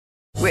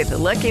With the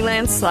Lucky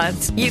Land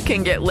Slots, you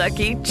can get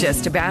lucky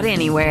just about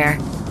anywhere.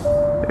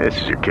 This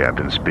is your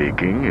captain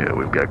speaking.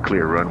 We've got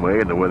clear runway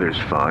and the weather's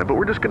fine, but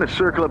we're just going to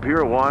circle up here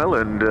a while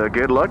and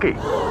get lucky.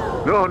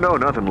 No,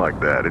 nothing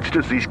like that. It's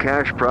just these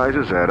cash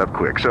prizes add up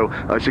quick. So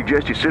I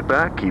suggest you sit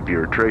back, keep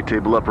your tray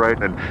table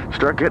upright, and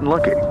start getting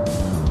lucky.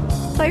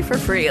 Play for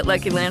free at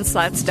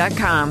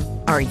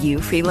LuckyLandSlots.com. Are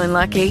you feeling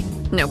lucky?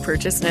 No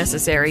purchase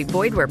necessary.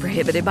 Void where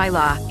prohibited by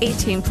law.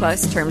 18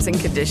 plus terms and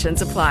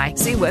conditions apply.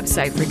 See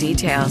website for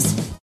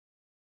details.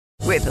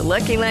 With the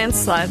Lucky Land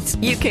Slots,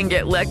 you can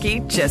get lucky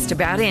just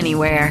about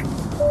anywhere.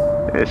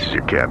 This is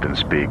your captain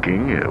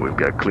speaking. We've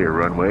got clear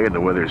runway and the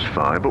weather's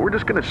fine, but we're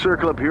just going to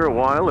circle up here a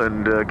while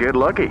and get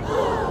lucky.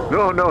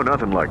 No,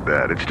 nothing like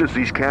that. It's just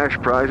these cash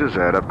prizes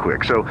add up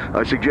quick. So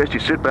I suggest you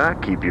sit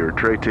back, keep your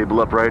tray table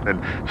upright,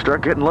 and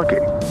start getting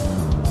lucky.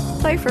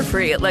 Play for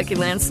free at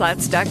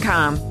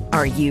LuckyLandSlots.com.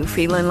 Are you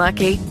feeling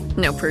lucky?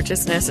 No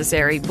purchase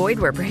necessary. Void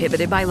where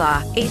prohibited by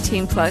law.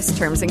 18 plus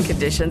terms and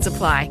conditions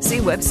apply. See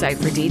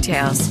website for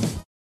details.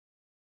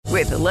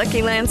 With the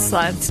Lucky Land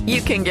Slots,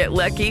 you can get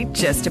lucky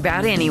just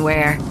about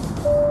anywhere.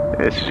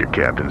 This is your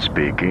captain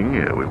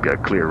speaking. We've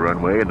got clear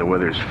runway and the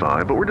weather's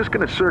fine, but we're just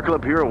going to circle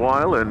up here a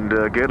while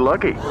and get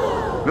lucky.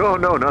 No,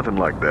 nothing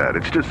like that.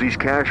 It's just these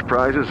cash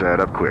prizes add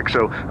up quick.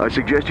 So I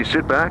suggest you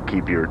sit back,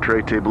 keep your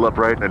tray table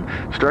upright, and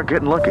start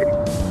getting lucky.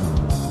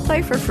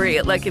 Play for free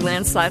at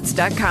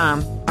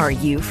LuckyLandSlots.com. Are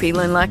you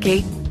feeling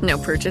lucky? No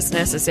purchase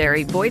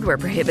necessary. Void where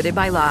prohibited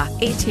by law.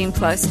 18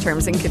 plus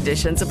terms and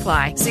conditions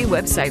apply. See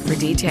website for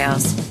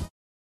details.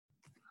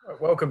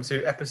 Welcome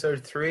to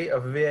episode 3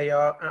 of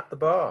VAR at the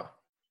Bar.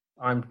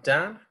 I'm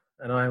Dan,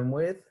 and I'm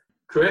with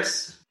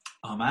Chris.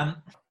 Oh, man.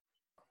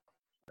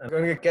 I'm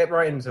going to get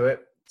right into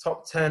it.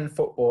 Top 10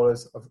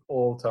 footballers of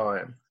all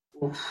time.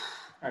 Oof.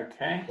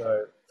 Okay.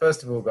 So,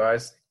 first of all,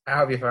 guys, how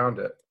have you found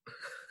it?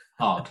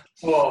 Hard.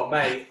 Well,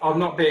 mate, I'm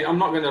not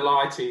going to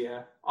lie to you.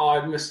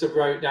 I must have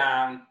wrote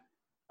down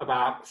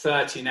about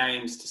 30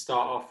 names to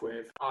start off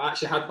with. I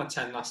actually had my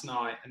 10 last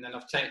night, and then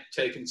I've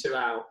taken 2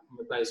 out and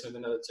replaced them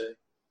with another 2.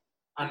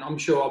 And I'm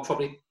sure I'll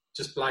probably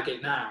just blag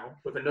it now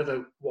with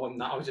another one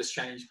that I'll just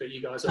change for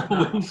you guys. I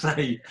wouldn't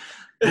say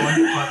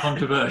quite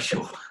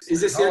controversial. Is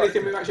this the only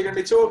thing we're actually going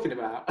to be talking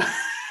about?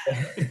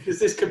 Because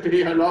this could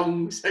be a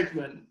long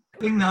segment.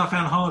 The thing that I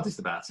found hardest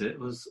about it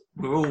was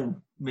we're all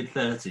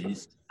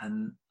mid-30s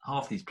and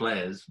half these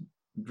players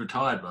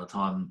retired by the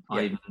time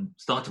I even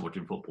started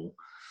watching football.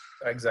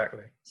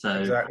 Exactly. So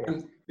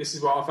exactly. This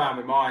is what I found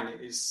with mine.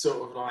 It is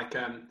sort of like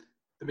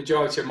the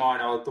majority of mine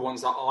are the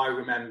ones that I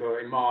remember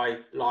in my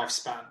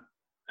lifespan.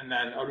 And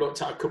then I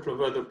looked at a couple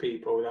of other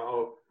people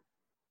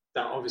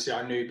that obviously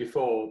I knew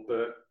before,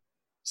 but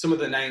some of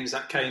the names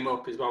that came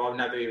up as well, I've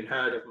never even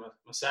heard of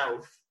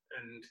myself.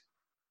 And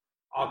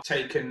I've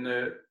taken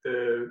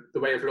the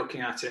way of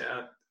looking at it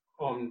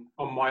on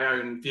my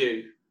own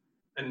view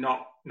and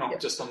not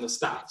just on the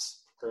stats.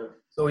 But,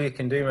 That's all you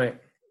can do, mate.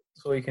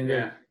 That's all you can do.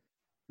 yeah.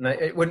 No,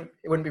 it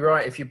wouldn't be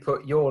right if you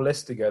put your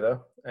list together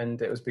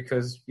and it was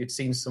because you'd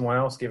seen someone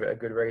else give it a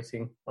good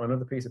rating on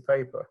another piece of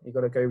paper. You've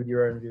got to go with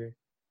your own view.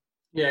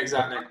 Yeah,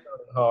 exactly.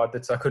 Hard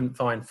that I couldn't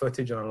find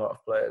footage on a lot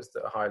of players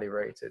that are highly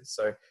rated,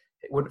 so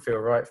it wouldn't feel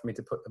right for me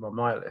to put them on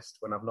my list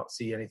when I've not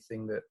seen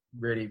anything that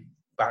really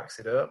backs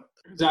it up.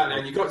 Exactly,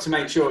 and you've got to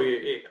make sure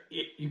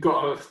you've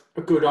got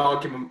a good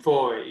argument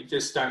for it. You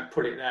just don't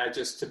put it there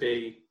just to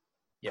be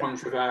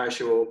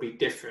controversial or be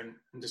different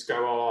and just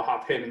go, oh, I'll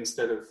have him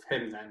instead of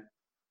him then.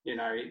 You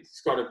know,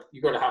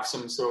 you've got to have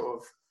some sort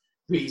of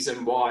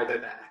reason why they're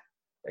there.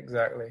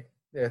 Exactly.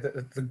 Yeah,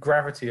 the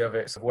gravity of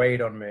it's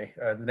weighed on me,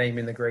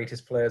 naming the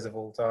greatest players of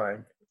all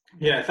time.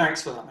 Yeah,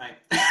 thanks for that, mate.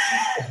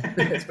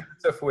 It's been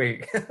a tough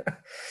week.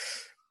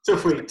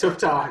 Tough week, tough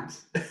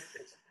times.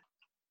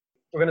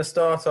 We're going to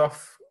start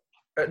off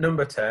at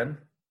number 10.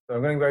 So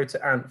I'm going to go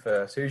to Ant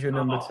first. Who's your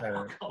number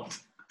 10? God.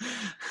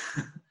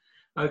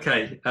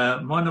 Okay,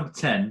 my number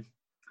 10,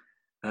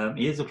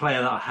 he is a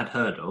player that I had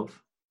heard of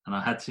and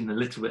I had seen a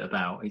little bit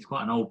about. He's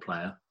quite an old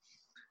player.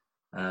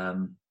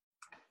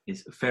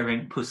 Is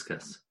Ferenc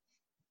Puskás,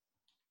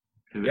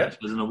 who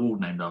actually has an award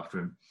named after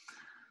him.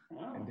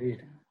 Wow.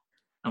 Indeed.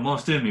 And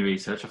whilst doing my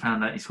research, I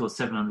found out he scored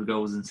 700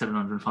 goals in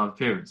 705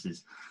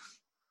 appearances.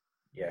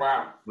 Yeah.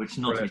 Wow. Which is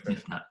not to be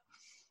sniffed at.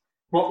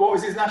 What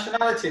was his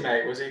nationality,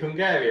 mate? Was he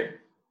Hungarian?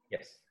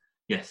 Yes.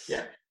 Yes.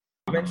 Yeah.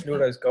 You mentioned all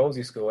those goals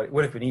he scored. It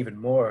would have been even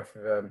more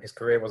if his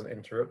career wasn't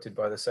interrupted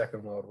by the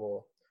Second World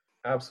War.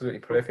 Absolutely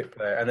prolific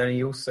player. And then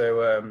he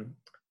also,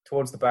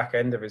 towards the back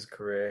end of his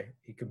career,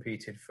 he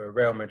competed for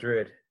Real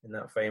Madrid in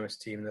that famous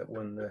team that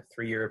won the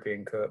 3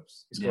 European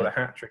Cups. He scored a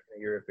hat-trick in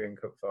the European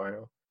Cup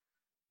final.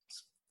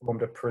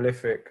 Formed a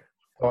prolific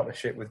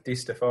partnership with Di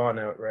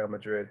Stefano at Real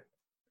Madrid.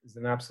 He's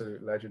an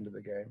absolute legend of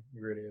the game. He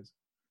really is.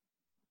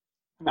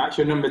 That's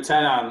your number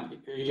 10,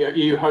 Anne.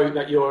 You hope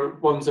that your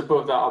ones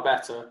above that are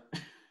better.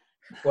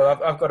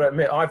 Well, I've got to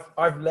admit,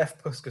 I've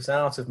left Puskás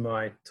out of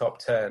my top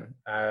 10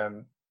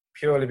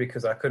 purely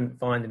because I couldn't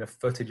find enough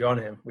footage on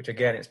him, which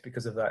again, it's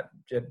because of that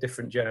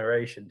different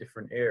generation,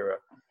 different era.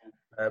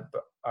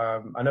 But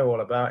I know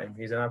all about him.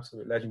 He's an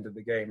absolute legend of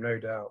the game, no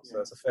doubt. So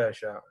that's a fair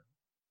shout.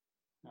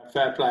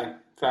 Fair play.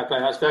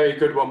 That's a very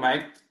good one,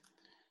 mate.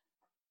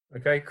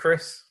 Okay,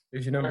 Chris,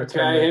 who's your number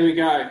 10? Okay, here we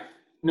go.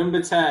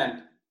 Number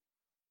 10,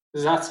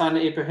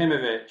 Zlatan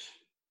Ibrahimovic.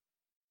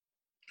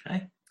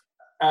 Okay.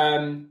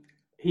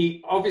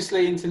 He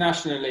obviously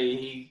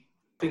internationally,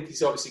 I think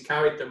he's obviously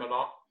carried them a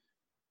lot.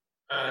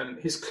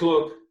 His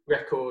club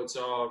records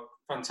are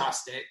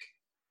fantastic.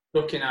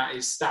 Looking at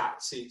his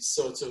stats, it's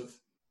sort of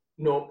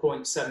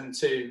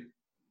 0.72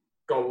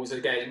 goals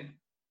a game.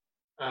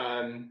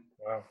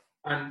 Wow.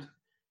 And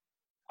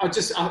I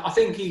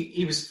think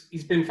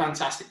he's been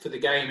fantastic for the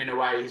game in a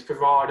way. His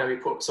bravado he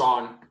puts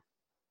on,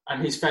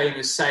 and his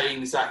famous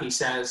sayings that he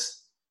says.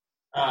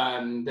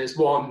 There's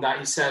one that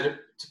he said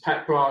to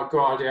Pep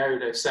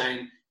Guardiola,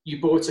 saying,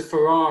 "You bought a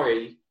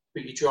Ferrari,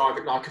 but you drive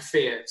it like a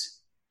Fiat."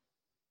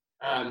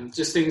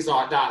 Just things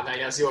like that.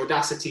 He has the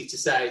audacity to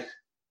say,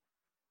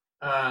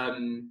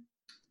 and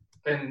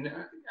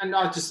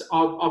I'll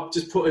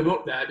just put him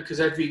up there because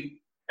every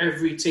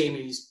team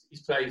he's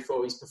played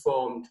for, he's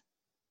performed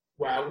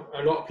well.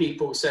 A lot of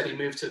people said he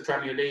moved to the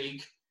Premier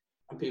League,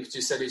 and people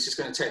just said he's just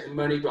going to take the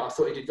money. But I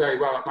thought he did very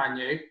well at Man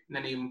U, and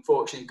then he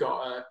unfortunately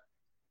got a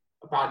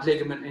bad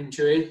ligament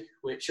injury,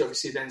 which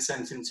obviously then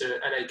sent him to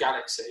LA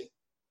Galaxy.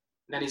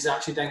 And then he's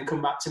actually then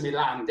come back to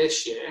Milan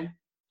this year,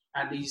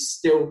 and he's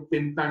still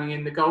been banging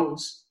in the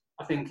goals.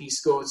 I think he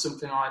scored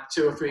something like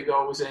 2 or 3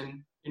 goals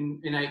in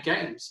 8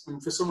 games.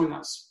 And for someone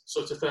that's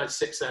sort of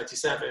 36,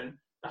 37,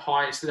 the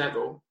highest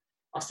level,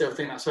 I still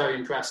think that's very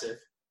impressive.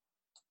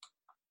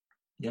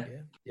 Yeah.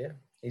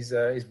 He's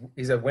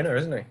a winner,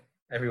 isn't he?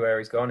 Everywhere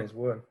he's gone, he's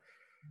won.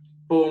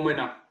 Born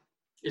winner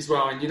as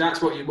well, and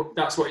that's what you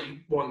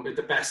want with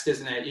the best,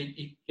 isn't it?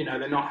 You know,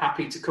 they're not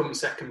happy to come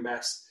second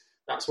best.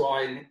 That's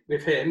why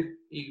with him,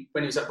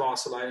 when he was at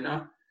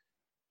Barcelona,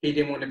 he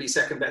didn't want to be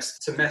second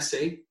best to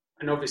Messi,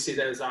 and obviously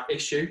there was that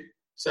issue.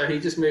 So he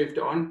just moved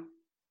on,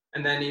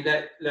 and then he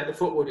let the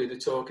football do the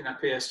talking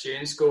at PSG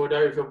and scored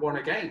over 1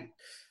 a game.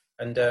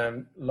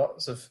 And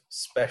lots of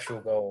special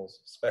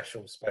goals,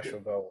 special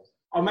goals.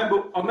 I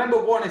remember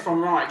one, if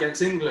I'm right,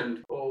 against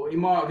England, or he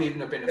might have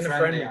even been in a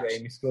friendly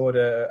game. He scored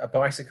a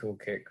bicycle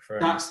kick from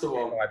that's the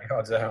one 5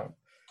 yards out.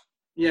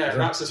 Yeah,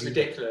 that's just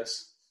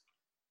ridiculous.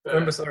 I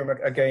remember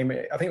a game.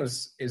 I think it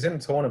was in a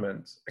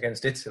tournament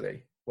against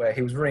Italy where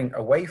he was running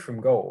away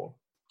from goal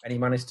and he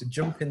managed to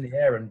jump in the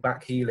air and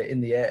backheel it in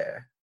the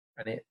air,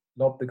 and it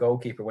lobbed the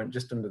goalkeeper, went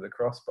just under the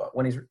crossbar.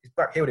 When he's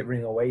backheeled it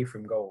running away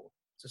from goal,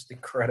 it's just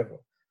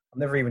incredible. I've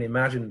never even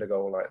imagined a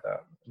goal like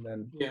that. And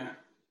then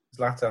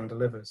Zlatan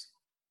delivers.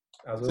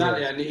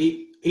 Exactly, and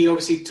he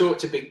obviously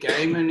talked a big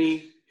game,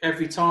 and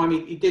every time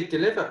he did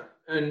deliver,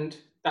 and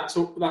that's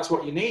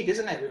what you need,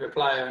 isn't it, with a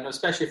player, and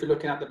especially if you're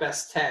looking at the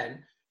best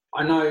 10.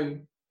 I know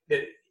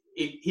that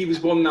he was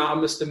one that I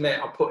must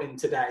admit I put in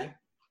today,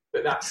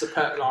 but that's like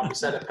I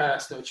said, a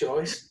personal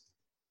choice.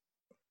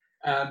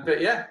 But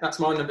yeah, that's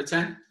my number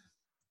 10.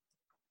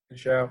 Good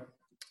shout.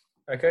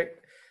 Okay,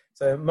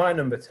 so my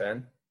number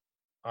 10,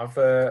 I've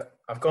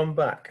gone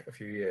back a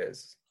few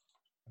years.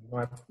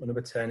 My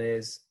number 10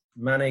 is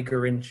Mane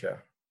Garrincha.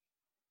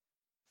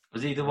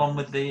 Was he the one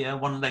with the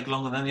one leg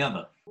longer than the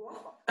other?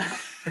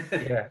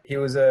 Yeah, he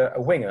was a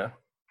winger,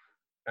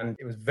 and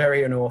it was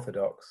very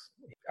unorthodox.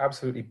 He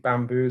absolutely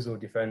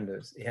bamboozled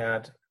defenders. He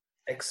had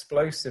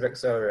explosive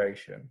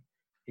acceleration.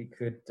 He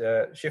could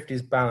shift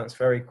his balance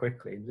very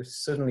quickly and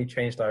just suddenly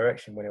change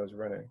direction when he was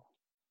running.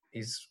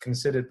 He's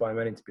considered by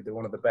many to be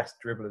one of the best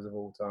dribblers of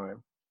all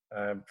time.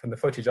 From the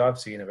footage I've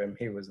seen of him,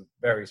 he was a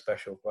very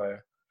special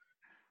player.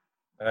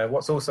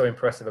 What's also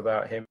impressive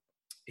about him,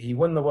 he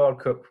won the World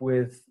Cup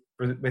with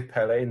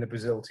Pelé in the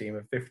Brazil team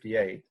of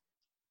 '58.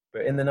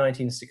 But in the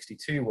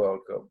 1962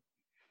 World Cup,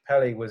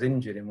 Pelé was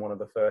injured in one of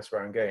the first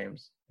round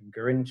games, and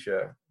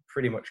Garrincha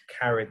pretty much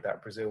carried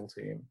that Brazil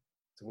team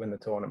to win the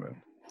tournament.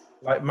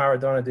 Like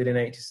Maradona did in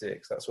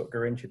 '86, that's what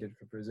Garrincha did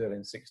for Brazil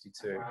in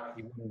 '62.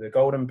 He won the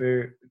Golden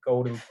Boot, the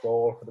Golden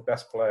Ball for the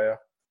best player.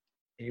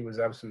 He was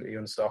absolutely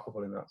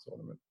unstoppable in that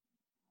tournament.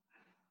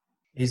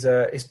 His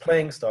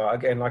playing style,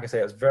 again, like I say,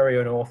 it was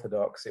very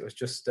unorthodox. It was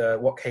just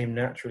what came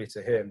naturally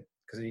to him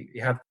because he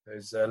had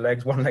those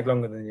legs, one leg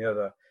longer than the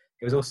other.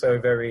 He was also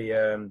very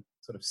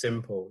sort of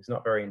simple. He's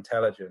not very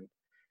intelligent.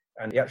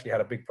 And he actually had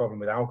a big problem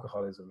with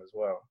alcoholism as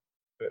well.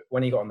 But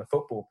when he got on the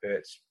football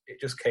pitch, it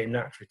just came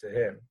naturally to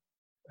him.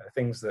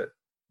 Things that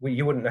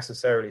you wouldn't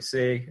necessarily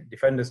see.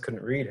 Defenders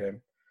couldn't read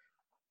him.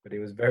 But he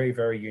was very,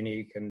 very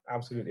unique and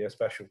absolutely a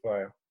special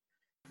player.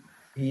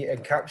 He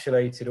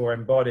encapsulated or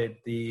embodied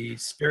the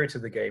spirit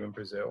of the game in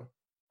Brazil.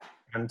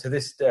 And to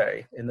this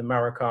day, in the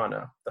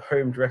Maracana, the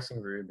home dressing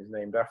room is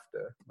named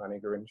after Mane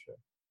Garrincha.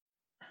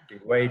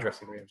 The away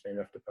dressing room is named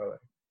after Pelé.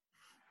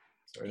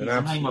 So he's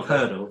a name I've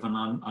heard of, and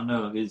I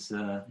know of his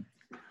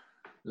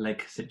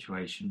leg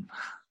situation.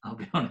 I'll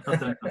be honest, I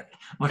don't know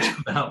much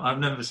about. I've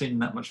never seen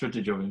that much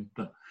footage of him,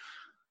 but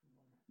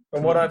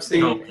from what I've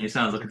seen, he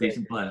sounds like a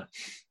decent player.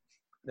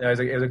 Yeah,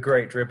 he was a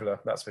great dribbler,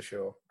 that's for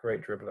sure.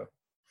 Great dribbler.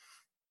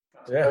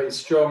 Yeah,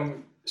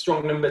 strong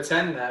number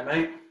 10 there,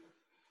 mate.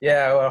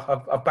 Yeah,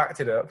 well, I've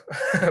backed it up.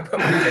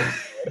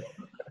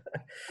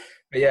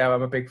 But yeah,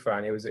 I'm a big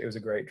fan. It was a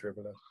great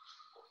dribbler.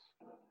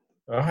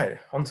 All right,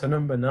 on to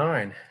number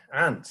 9,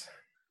 Ant.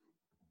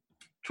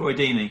 Troy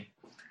Deeney.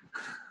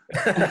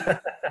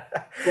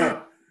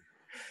 Well,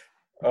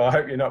 Oh, I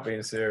hope you're not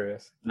being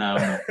serious. No,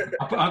 I'm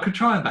not. I could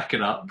try and back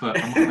it up, but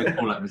I'm not going to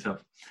call that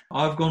myself.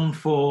 I've gone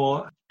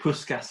for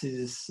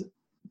Puskas'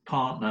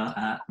 partner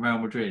at Real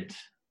Madrid,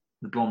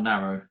 the blonde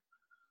arrow,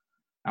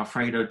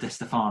 Alfredo Di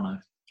Stefano,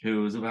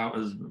 who was about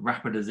as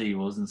rapid as he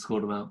was and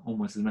scored about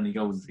almost as many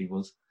goals as he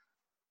was.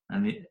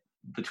 And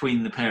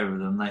between the pair of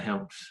them, they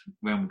helped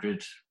Real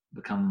Madrid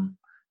become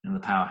the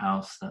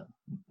powerhouse that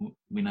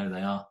we know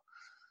they are.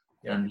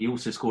 Yeah. And he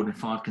also scored in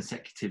 5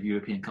 consecutive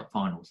European Cup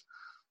finals.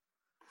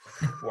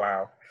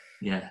 Wow.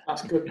 Yeah.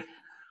 That's good.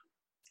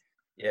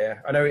 Yeah,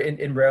 I know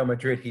in Real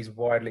Madrid, he's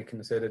widely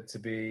considered to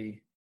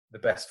be the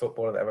best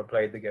footballer that ever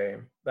played the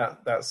game.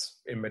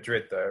 That's in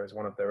Madrid, though, as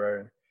one of their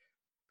own.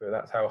 But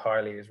that's how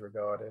highly he's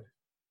regarded.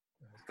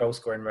 His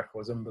goal-scoring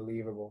record is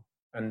unbelievable.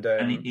 And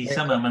he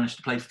somehow managed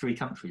to play for 3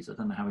 countries. I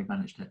don't know how he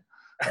managed it.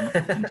 I'm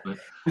not into it.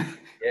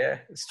 Yeah,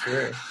 it's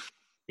true.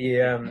 He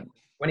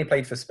when he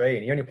played for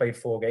Spain, he only played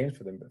 4 games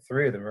for them, but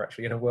 3 of them were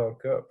actually in a World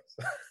Cup.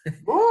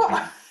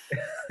 What?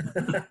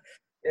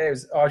 Yeah, it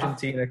was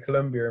Argentina,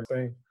 Colombia, and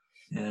Spain.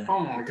 Yeah. Oh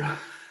my god.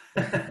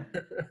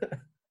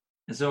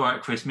 It's all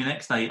right, Chris. My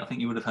next 8, I think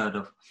you would have heard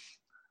of.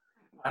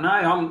 I know.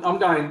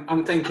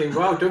 I'm thinking.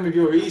 Well done with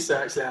your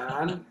research there,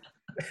 man.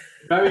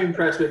 Very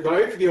impressed with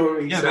both of your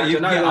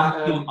research. I've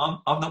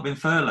not been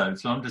furloughed,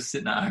 so I'm just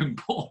sitting at home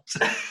bored,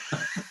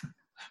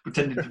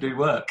 pretending to do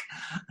work.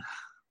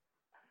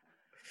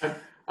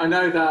 I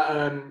know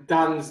that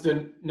Dan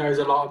knows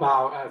a lot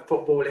about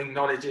footballing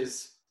knowledge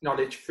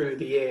through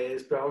the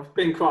years, but I've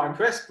been quite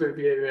impressed with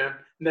you. And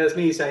there's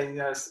me saying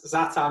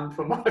Zlatan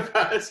for my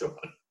first one.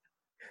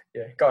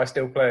 Yeah, guy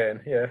still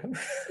playing. Yeah.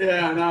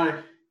 Yeah, I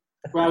know.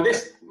 Well,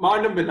 my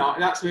number 9.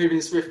 That's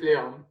moving swiftly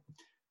on.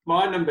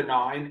 My number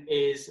 9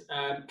 is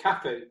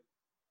Cafu.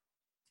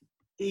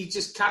 He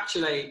just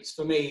encapsulates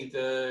for me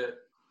the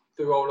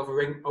role of a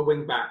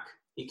wing back.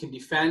 He can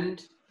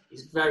defend.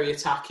 He's very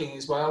attacking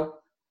as well.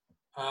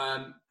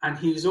 And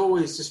he was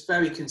always just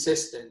very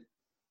consistent.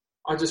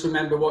 I just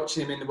remember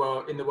watching him in the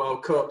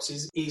World Cups.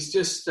 He's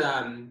just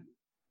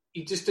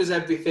he just does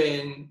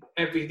everything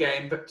every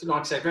game, but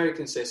like I say, very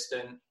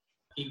consistent.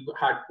 He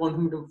had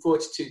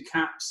 142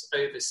 caps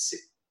over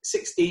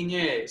 16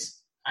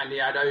 years, and he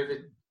had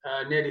over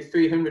nearly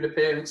 300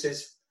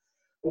 appearances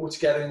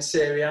altogether in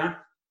Serie A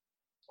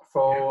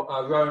for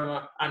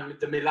Roma and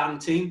the Milan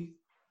team.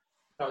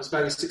 That was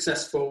very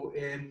successful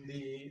in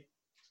the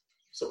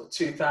sort of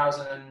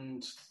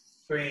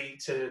 2003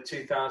 to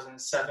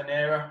 2007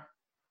 era.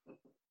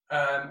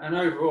 And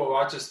overall,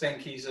 I just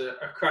think he's a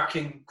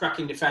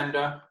cracking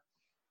defender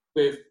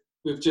with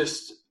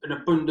just an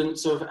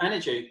abundance of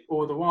energy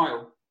all the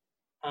while,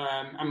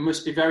 and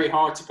must be very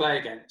hard to play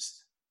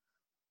against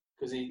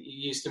because he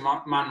used to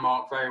man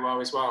mark very well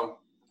as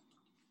well.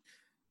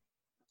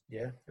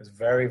 Yeah, he was a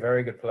very,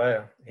 very good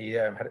player. He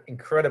had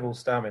incredible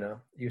stamina.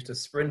 He used to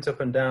sprint up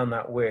and down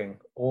that wing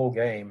all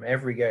game,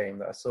 every game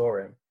that I saw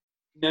him.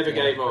 Never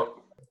gave up.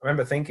 I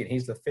remember thinking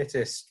he's the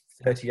fittest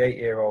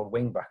 38-year-old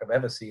wing back I've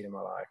ever seen in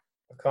my life.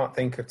 I can't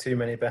think of too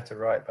many better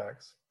right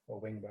backs or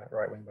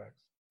right wing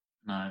backs.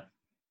 No.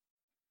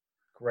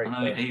 Great.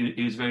 I know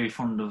he was very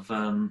fond of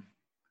John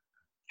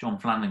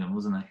Flanagan,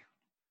 wasn't he?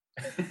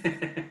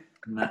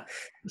 And that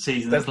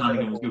season that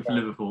Flanagan was good for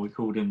Liverpool, we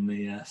called him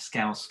the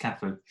Scouse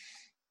Cafu.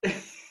 The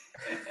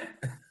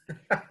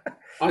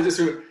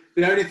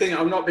only thing,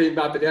 I'm not being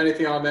bad, but the only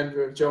thing I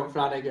remember of John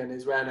Flanagan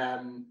is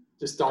when,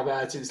 just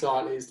diverting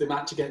slightly, is the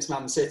match against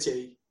Man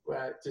City,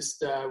 where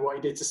just what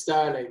he did to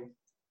Sterling,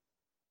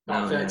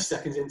 30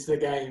 seconds into the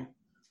game.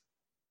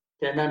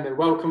 Okay, remember,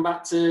 welcome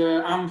back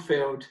to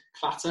Anfield,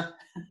 Clatter.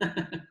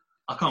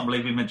 I can't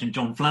believe we mentioned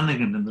John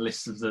Flanagan in the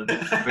list of the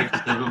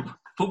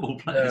football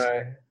players.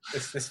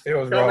 This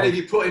feels wrong. I wrong. believe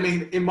you put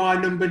him in my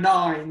number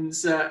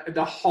 9s,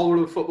 the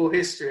whole of football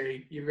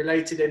history. You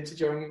related him to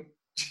John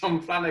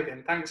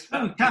Flanagan. Thanks.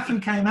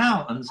 Catherine came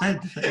out and said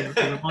it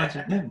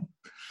reminded him.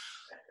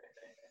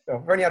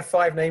 I've only had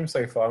 5 names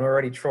so far, and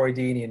already Troy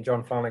Deeney and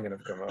John Flanagan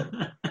have come up.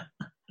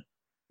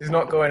 He's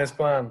not going as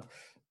planned.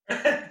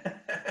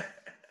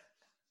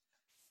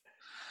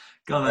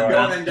 Go on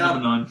then, Dan.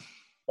 Number 9.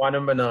 My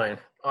number 9.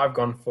 I've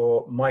gone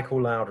for Michael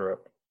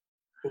Laudrup.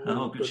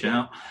 Oh, good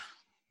shout.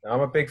 Now,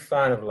 I'm a big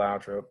fan of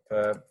Laudrup.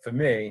 For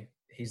me,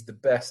 he's the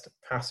best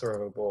passer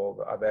of a ball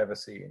that I've ever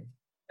seen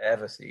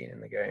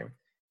in the game.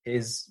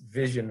 His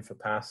vision for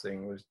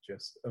passing was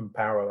just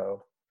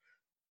unparalleled.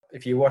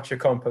 If you watch a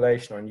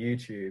compilation on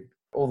YouTube,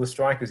 all the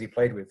strikers he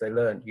played with, they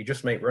learned you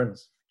just make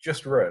runs.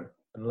 Just run,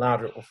 and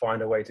Laudrup will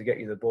find a way to get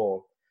you the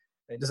ball.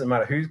 It doesn't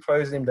matter who's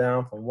closing him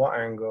down, from what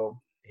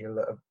angle.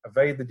 He'll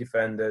evade the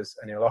defenders,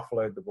 and he'll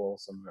offload the ball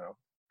somehow.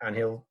 And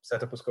he'll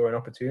set up a scoring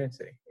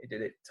opportunity. He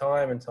did it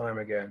time and time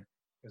again.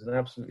 He was an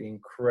absolutely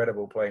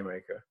incredible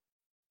playmaker.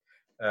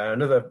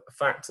 Another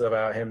fact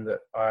about him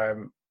that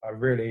I'm I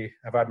really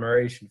have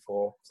admiration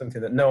for,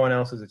 something that no one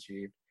else has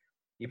achieved.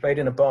 He played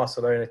in a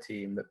Barcelona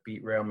team that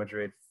beat Real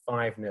Madrid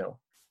 5-0.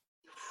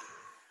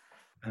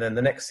 And then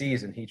the next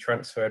season, he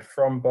transferred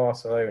from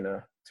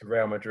Barcelona to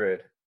Real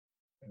Madrid.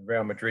 And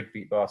Real Madrid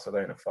beat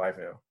Barcelona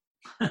 5-0.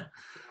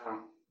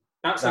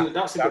 That's a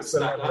good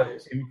stat. That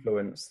is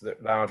influence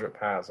that Laudrup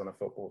has on a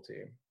football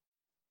team.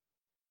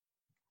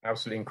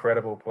 Absolutely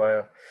incredible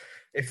player.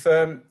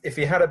 If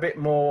he had a bit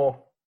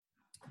more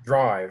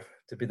drive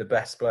to be the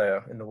best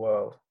player in the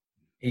world,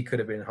 he could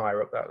have been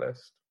higher up that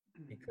list.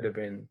 He could have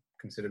been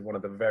considered one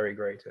of the very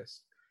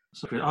greatest.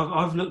 So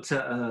I've looked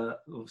at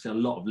obviously a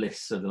lot of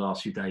lists over the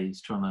last few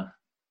days trying to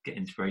get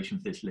inspiration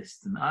for this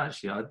list, and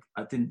actually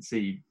I didn't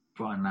see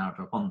Brian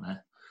Laudrup on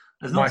there.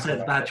 That's not to say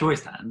it's a bad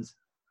choice, Hans.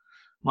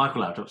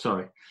 Michael Laudrup,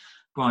 sorry.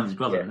 Brian's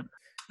brother.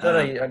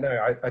 Yeah.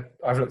 No,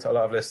 I've looked at a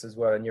lot of lists as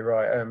well, and you're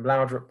right.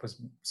 Laudrup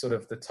was sort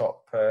of the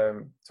top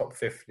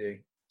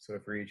 50 sort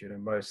of region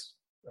in most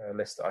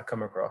lists that I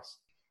come across.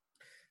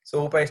 It's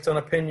all based on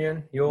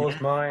opinion, yours,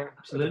 mine,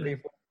 absolutely.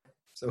 People.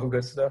 It's all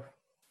good stuff.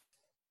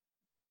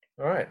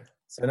 All right,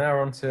 so now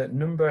we're on to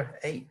number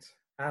 8,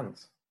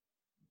 Hans.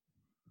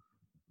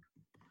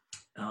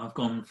 I've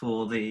gone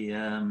for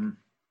the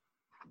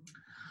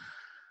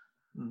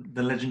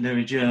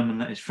legendary German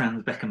that is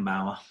Franz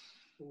Beckenbauer.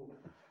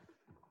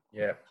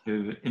 Yeah.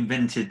 Who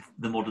invented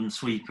the modern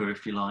sweeper,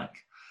 if you like,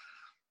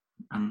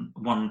 and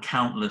won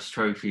countless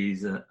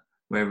trophies at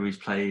wherever he's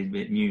played,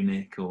 be it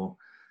Munich or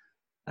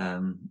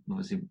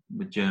obviously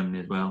with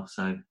Germany as well.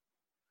 So,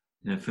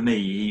 for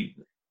me,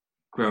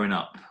 growing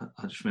up,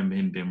 I just remember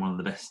him being one of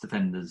the best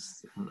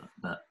defenders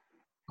that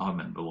I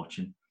remember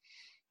watching.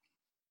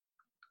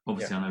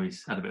 Obviously, I know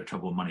he's had a bit of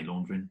trouble with money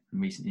laundering in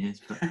recent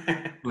years, but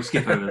we'll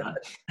skip over that.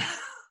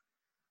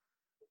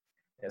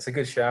 Yeah, it's a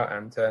good shout,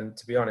 and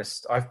to be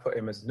honest, I've put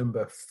him as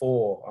number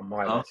 4 on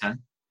my list. Okay.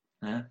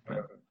 Yeah.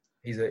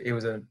 He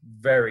was a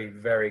very,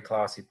 very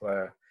classy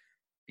player.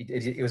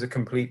 He was a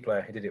complete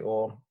player. He did it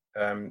all.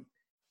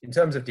 In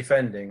terms of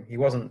defending, he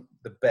wasn't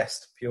the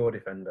best pure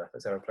defender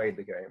that's ever played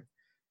the game.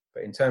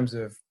 But in terms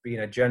of being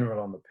a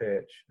general on the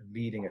pitch,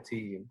 leading a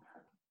team,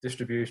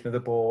 distribution of the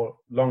ball,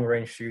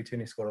 long-range shooting,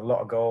 he scored a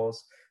lot of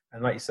goals.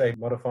 And like you say,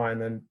 modifying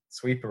the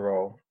sweeper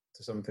role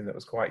to something that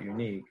was quite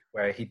unique,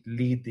 where he'd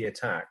lead the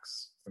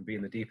attacks from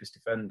being the deepest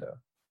defender.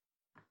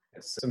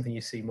 It's something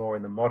you see more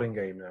in the modern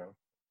game now.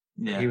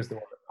 Yeah. He was the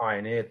one that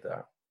pioneered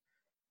that.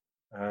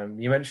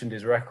 You mentioned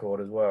his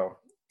record as well.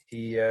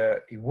 He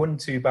won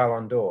 2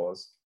 Ballon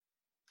d'Ors,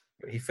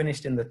 but he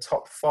finished in the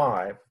top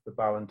 5 of the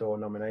Ballon d'Or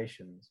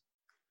nominations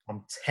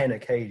on 10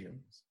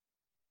 occasions.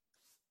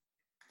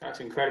 That's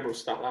incredible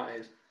stat, that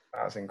is.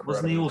 That's incredible.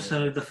 Wasn't he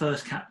also the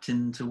first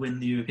captain to win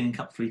the European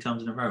Cup 3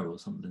 times in a row or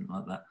something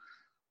like that?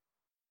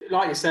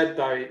 Like you said,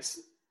 though,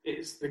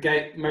 it's the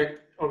game.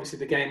 Obviously,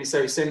 the game is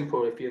so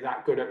simple if you're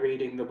that good at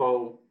reading the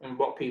ball and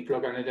what people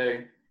are going to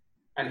do.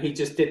 And he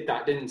just did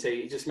that, didn't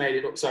he? He just made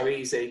it look so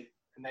easy,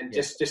 and then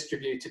just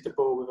distributed the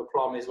ball with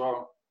aplomb as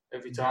well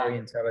every time. Very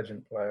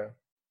intelligent player.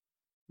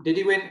 Did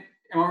he win?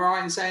 Am I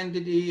right in saying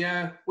did he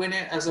win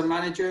it as a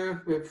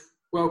manager with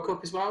World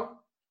Cup as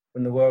well?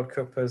 Won the World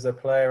Cup as a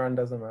player and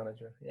as a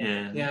manager.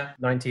 Yeah.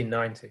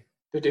 1990.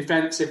 The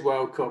defensive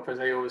World Cup, as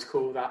they always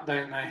call that,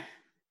 don't they?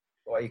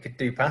 Well, you could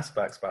do pass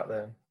backs back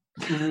then.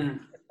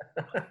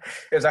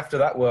 It was after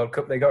that World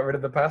Cup they got rid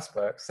of the pass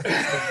backs.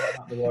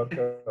 The World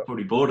Cup.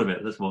 Probably bored of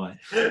it, that's why.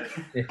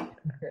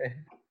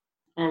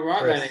 All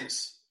right, Chris. then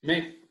it's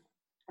me.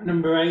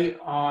 Number 8,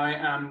 I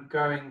am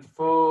going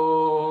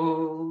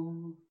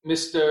for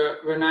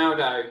Mr.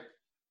 Ronaldo,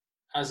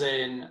 as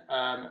in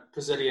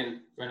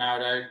Brazilian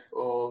Ronaldo,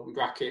 or in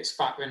brackets,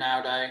 Fat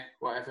Ronaldo,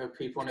 whatever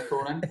people want to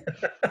call him.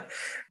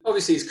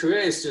 Obviously, his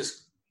career's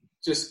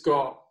just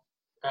got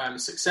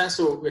success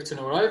all written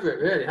all over it,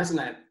 really,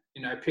 hasn't it?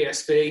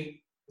 PSV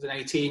as an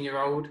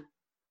 18-year-old,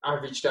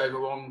 averaged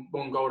over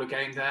one goal a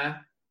game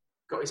there.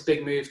 Got his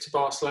big move to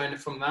Barcelona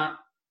from that.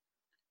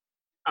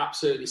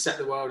 Absolutely set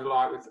the world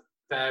alight with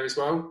there as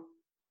well.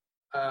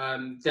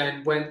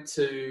 Then went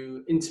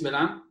to Inter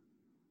Milan,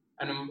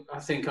 and I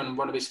think on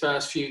one of his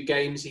first few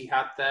games he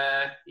had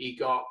there, he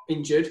got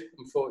injured,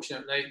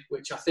 unfortunately,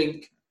 which I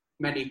think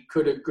many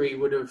could agree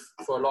would have,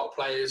 for a lot of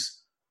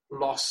players,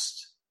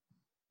 lost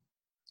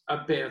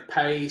a bit of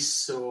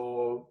pace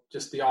or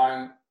just the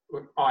eye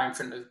in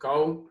front of the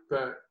goal.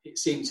 But it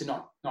seemed to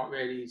not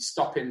really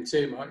stop him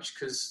too much,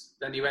 because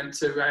then he went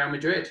to Real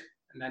Madrid,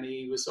 and then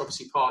he was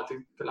obviously part of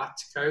the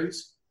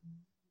Galacticos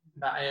in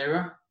that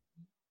era.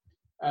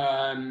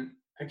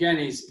 Again,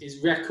 his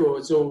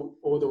records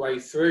all the way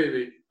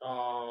through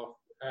are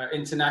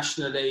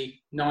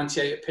internationally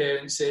 98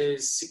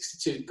 appearances,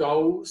 62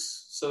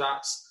 goals. So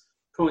that's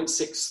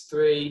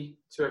 0.63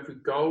 to every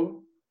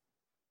goal.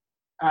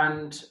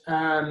 And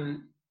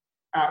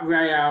at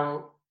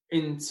Real,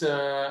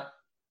 Inter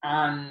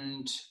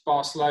and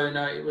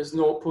Barcelona, it was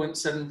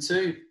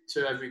 0.72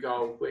 to every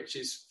goal, which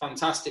is a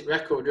fantastic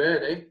record,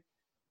 really.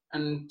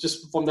 And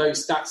just from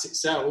those stats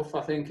itself,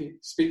 I think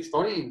it speaks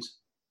volumes.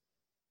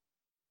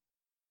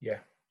 Yeah.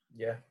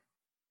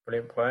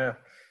 Brilliant player.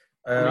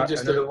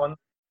 Another one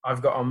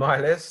I've got on my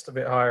list, a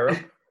bit higher up,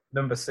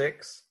 number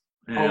 6.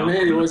 Yeah,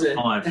 really, was it?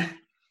 5.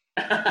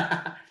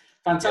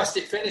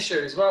 Fantastic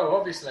finisher as well,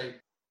 obviously.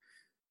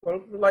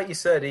 Well, like you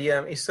said,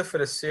 he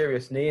suffered a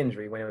serious knee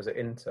injury when he was at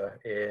Inter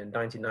in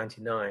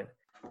 1999.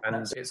 And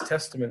it's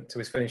testament to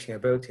his finishing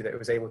ability that he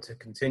was able to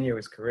continue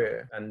his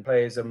career and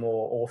play as a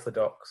more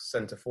orthodox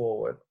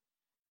centre-forward.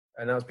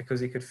 And that was because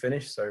he could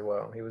finish so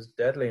well. He was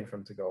deadly in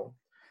front of goal.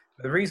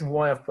 But the reason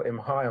why I've put him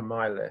high on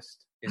my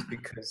list is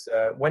because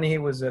when he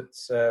was at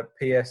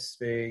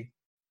PSV,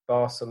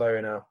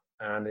 Barcelona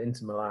and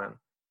Inter Milan,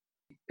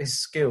 his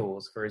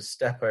skills for his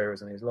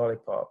step-overs and his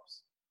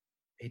lollipops,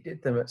 he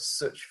did them at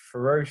such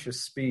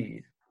ferocious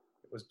speed.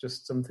 It was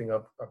just something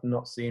I've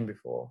not seen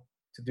before.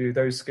 To do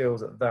those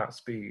skills at that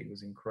speed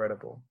was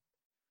incredible.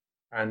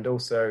 And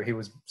also, he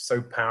was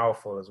so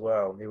powerful as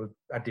well. He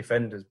had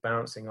defenders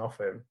bouncing off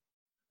him,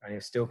 and he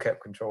still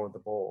kept control of the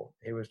ball.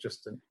 He was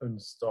just an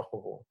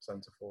unstoppable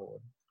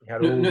centre-forward.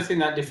 Nothing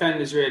that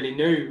defenders really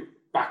knew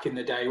back in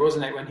the day,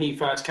 wasn't it? When he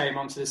first came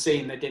onto the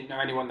scene, they didn't know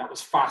anyone that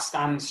was fast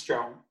and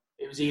strong.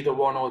 It was either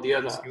one or the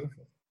other.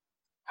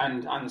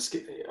 And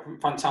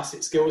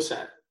fantastic skill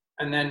set.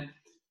 And then,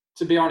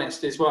 to be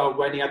honest, as well,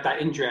 when he had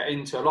that injury at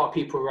Inter, a lot of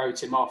people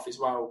wrote him off as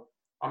well.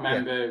 I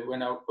remember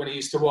when I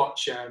used to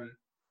watch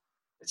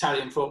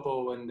Italian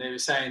football, and they were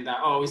saying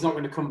that, he's not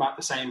going to come back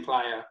the same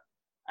player.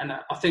 And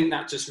I think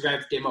that just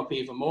revved him up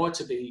even more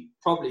to be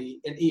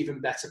probably an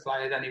even better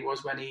player than he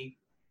was when he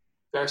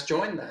first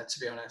joined there, to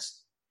be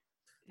honest.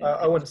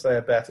 I wouldn't say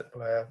a better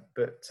player,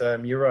 but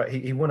you're right.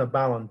 He won a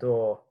Ballon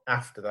d'Or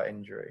after that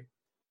injury.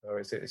 So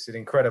it's an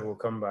incredible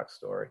comeback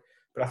story.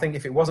 But I think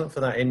if it wasn't for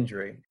that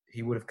injury,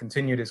 he would have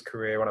continued his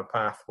career on a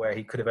path where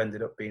he could have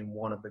ended up being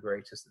one of the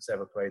greatest that's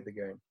ever played the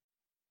game.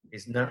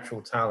 His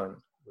natural talent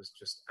was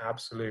just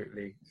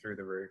absolutely through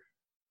the roof.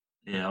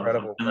 Yeah,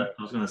 incredible. I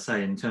was going to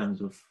say, in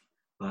terms of,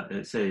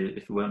 say,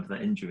 if it weren't for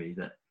that injury,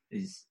 that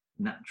his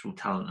natural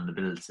talent and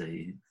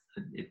ability,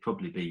 it'd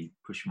probably be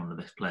pushing one of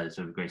the best players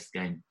who ever graced the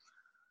game.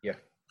 Yeah,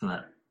 for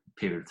that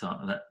period of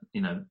time. That,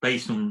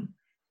 based on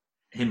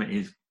him at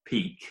his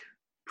peak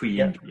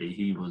pre-injury,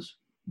 he was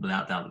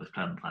without doubt the best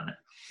player on the planet.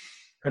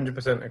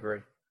 100% agree,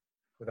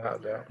 without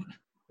a doubt.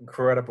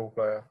 Incredible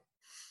player.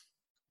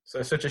 So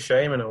it's such a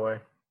shame in a way.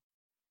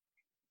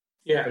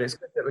 Yeah, but it's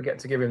good that we get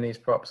to give him these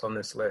props on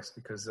this list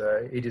because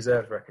he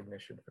deserves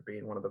recognition for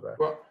being one of the best.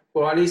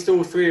 Well, at least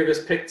all 3 of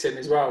us picked him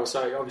as well.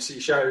 So it obviously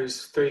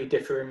shows 3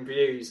 different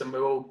views, and we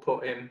all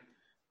put him.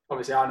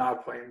 Obviously, I know I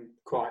put him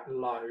quite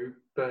low,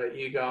 but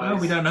you guys. Well,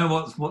 we don't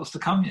know what's to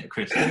come yet,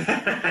 Chris.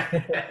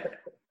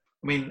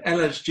 I mean,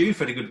 Eller's due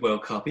for the good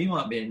World Cup. He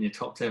might be in your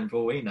top 10 for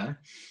all we know.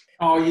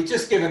 Oh, you're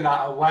just giving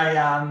that away,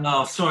 Anne.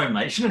 Oh, sorry,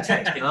 mate. You should have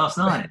texted me last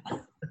night.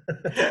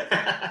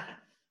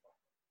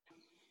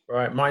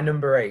 Right, my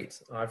number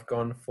 8. I've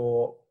gone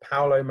for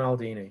Paolo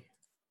Maldini.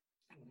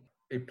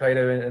 He played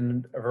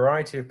in a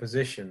variety of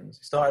positions.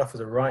 He started off as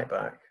a right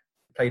back,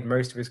 played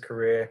most of his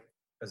career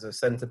as a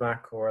centre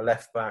back or a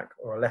left back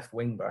or a left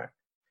wing back.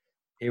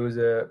 He was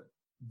a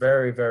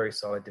very, very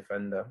solid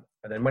defender.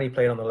 And then when he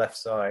played on the left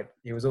side,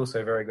 he was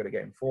also very good at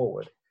getting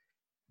forward.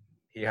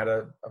 He had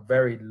a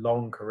very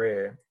long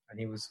career, and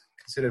he was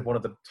considered one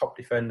of the top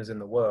defenders in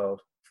the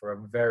world for a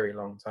very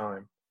long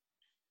time.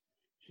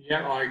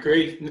 Yeah, I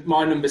agree.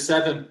 My number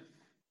 7,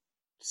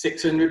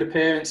 600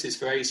 appearances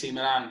for AC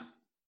Milan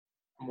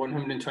and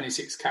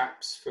 126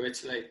 caps for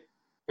Italy.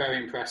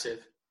 Very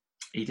impressive.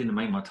 He didn't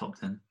make my top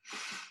 10.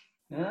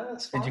 No,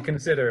 that's fine. Did you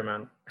consider him,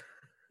 man?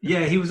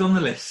 Yeah, he was on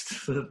the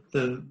list, the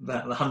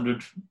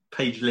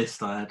 100-page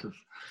list I had of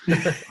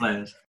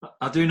players.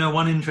 I do know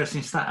one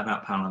interesting stat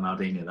about Paolo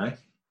Maldini, though.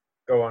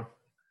 Go on.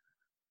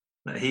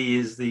 That he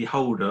is the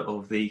holder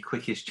of the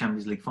quickest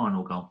Champions League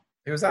final goal.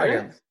 Who was that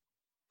against?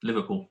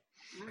 Liverpool.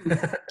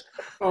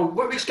 Oh,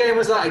 which game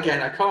was that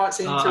again? I can't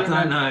seem to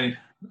remember.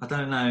 I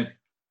don't know.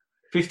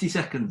 50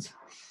 seconds,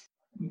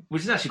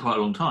 which is actually quite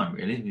a long time,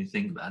 really, if you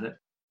think about it.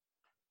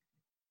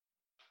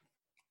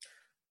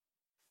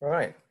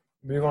 Right.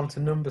 Move on to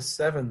number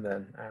 7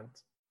 then,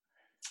 Ant.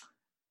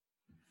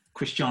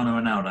 Cristiano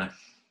Ronaldo.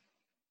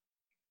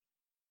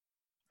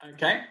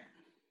 Okay.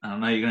 I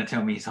know you're going to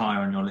tell me he's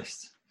higher on your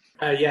list.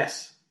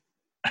 Yes.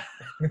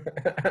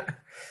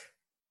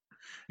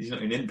 He's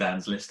not in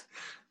Dan's list.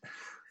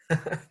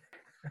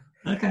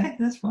 Okay,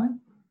 that's fine.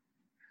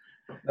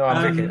 No,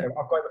 I'm thinking.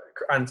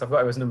 I've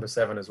got it as number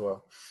 7 as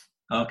well.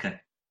 Okay.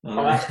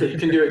 You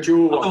can do a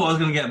dual one. I thought I was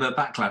going to get a bit of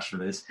backlash for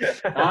this.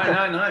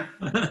 No.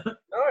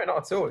 No, not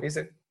at all. He's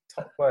a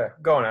top player.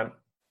 Go on, Ant.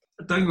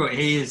 Don't get me wrong,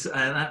 he is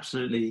an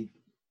absolutely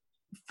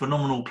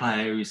phenomenal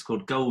player. He's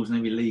scored goals in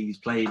every league he's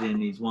played in.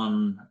 He's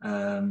won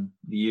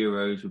the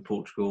Euros with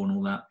Portugal and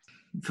all that.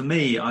 For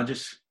me, I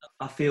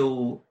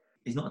feel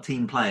he's not a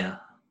team player.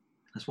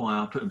 That's why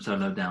I put him so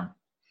low down.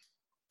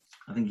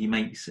 I think he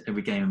makes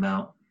every game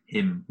about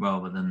him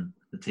rather than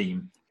the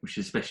team, which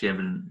is especially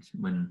evident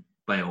when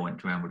Bale went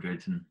to Real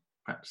Madrid and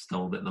perhaps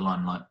stole a bit of the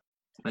limelight.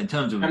 But in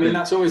terms of...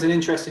 that's always an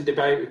interesting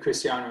debate with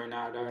Cristiano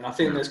Ronaldo, and I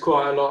think there's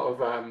quite a lot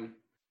of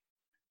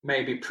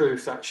maybe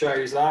proof that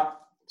shows that.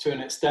 to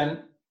an extent.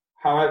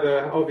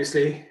 However,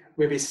 obviously,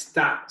 with his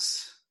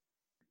stats,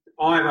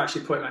 I've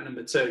actually put him at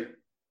number 2.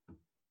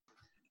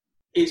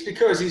 It's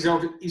because he's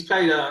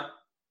played La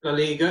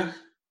Liga,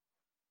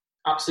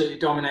 absolutely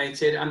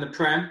dominated, and the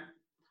Prem.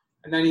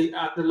 And then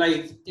at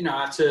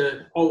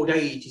an old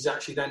age, he's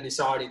actually then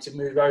decided to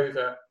move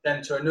over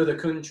then to another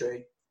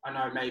country. I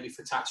know maybe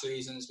for tax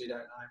reasons, we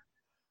don't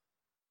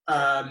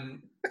know.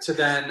 To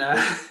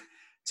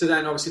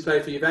then obviously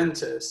play for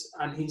Juventus,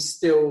 and he's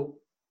still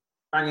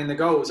banging the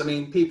goals. I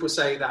mean, people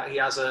say that he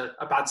has a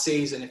bad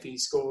season if he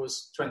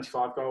scores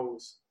 25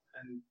 goals,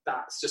 and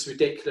that's just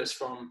ridiculous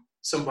from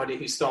somebody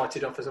who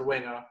started off as a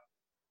winger,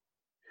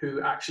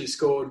 who actually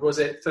scored, was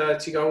it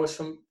 30 goals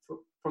from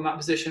that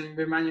position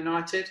with Man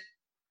United?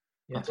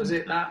 Yeah, was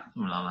it that?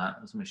 Something like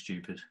that. Something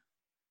stupid.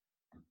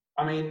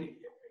 I mean,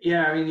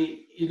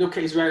 you look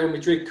at his Real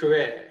Madrid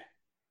career,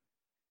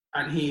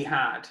 and he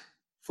had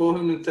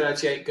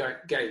 438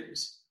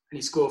 games, and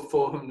he scored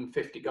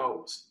 450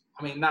 goals.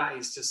 I mean, that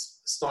is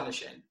just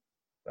astonishing.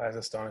 That is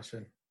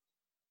astonishing.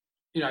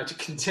 To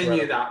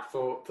continue that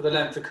for the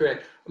length of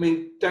career. I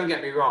mean, don't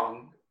get me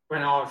wrong.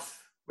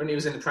 When he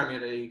was in the Premier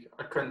League,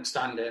 I couldn't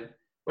stand him.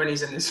 When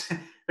he's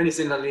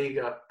in La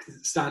Liga, I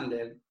couldn't stand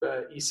him.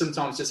 But you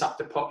sometimes just have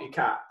to pop your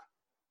cap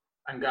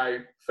and go,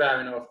 fair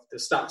enough. The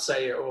stats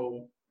say it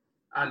all.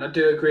 And I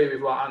do agree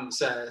with what Ant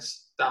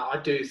says, that I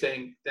do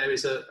think there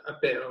is a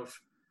bit of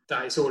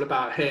that it's all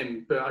about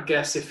him. But I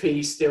guess if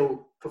he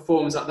still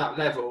performs at that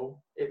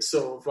level, it's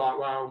sort of like,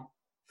 well,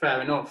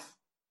 fair enough.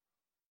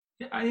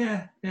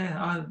 Yeah.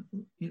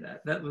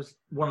 That was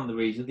one of the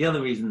reasons. The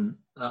other reason,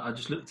 I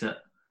just looked at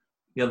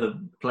the other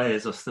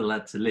players I still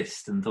had to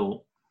list and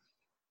thought,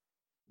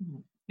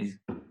 he's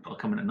got to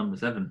come in at number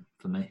 7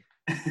 for me.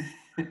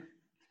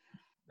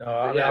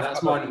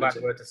 That's my bad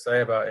word to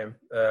say about him.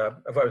 I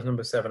thought it was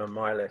number 7 on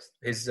my list.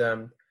 His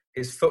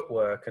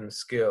footwork and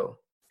skill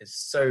is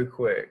so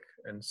quick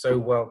and so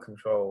well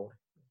controlled.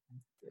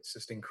 It's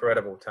just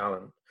incredible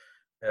talent.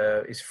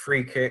 His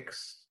free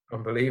kicks,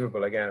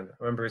 unbelievable again.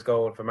 I remember his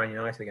goal for Man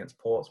United against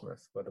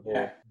Portsmouth, where the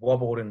ball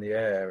wobbled in the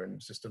air and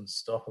was just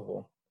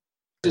unstoppable.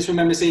 Just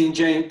remember seeing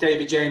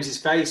David James's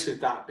face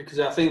with that, because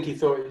I think he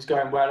thought he was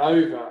going well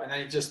over, and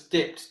then he just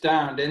dipped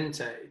down,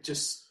 didn't it?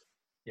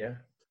 Yeah.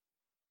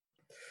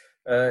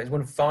 He's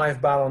won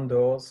 5 Ballon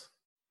d'Ors,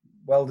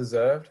 well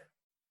deserved.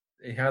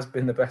 He has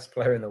been the best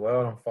player in the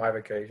world on 5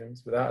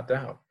 occasions, without a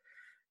doubt.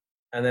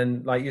 And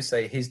then, like you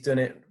say, he's done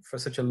it for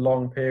such a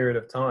long period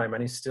of time,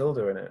 and he's still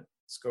doing it,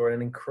 scoring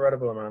an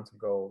incredible amount of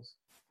goals.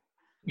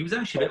 He was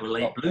actually a bit of a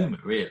late bloomer,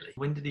 really.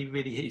 When did he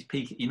really hit his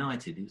peak at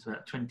United? He was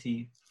about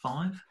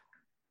 25?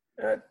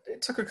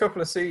 It took a couple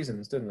of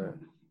seasons, didn't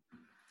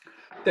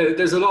it?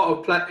 There's a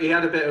lot of he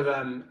had a bit of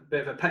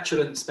a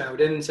petulant spell,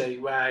 didn't he?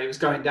 Where he was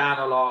going down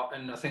a lot,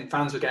 and I think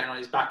fans were getting on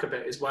his back a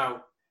bit as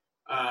well.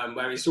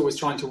 Where he's always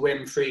trying to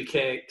win free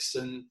kicks,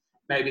 and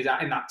maybe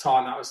that in that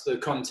time that was the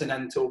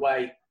continental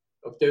way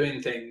of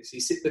doing things.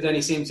 But then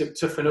he seemed to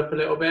toughen up a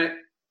little bit.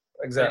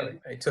 Exactly,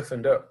 he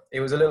toughened up. He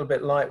was a little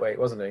bit lightweight,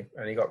 wasn't he?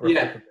 And he got ripped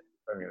up in the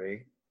Premier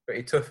League. But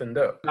he toughened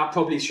up. That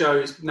probably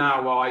shows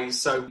now why he's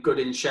so good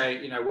in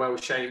shape, well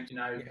shaped,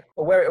 Yeah.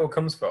 Well, where it all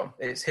comes from,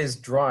 it's his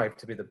drive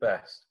to be the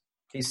best.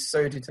 He's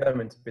so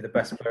determined to be the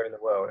best player in the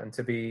world and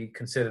to be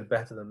considered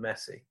better than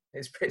Messi.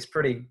 It's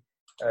pretty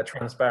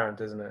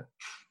transparent, isn't it?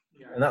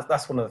 Yeah. And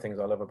that's one of the things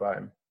I love about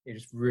him. He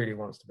just really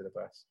wants to be the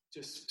best.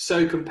 Just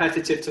so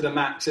competitive to the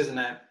max, isn't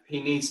it?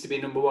 He needs to be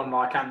number 1,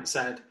 like Ant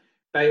said.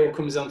 Bale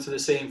comes onto the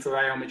scene for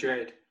Real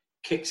Madrid,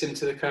 kicks him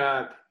to the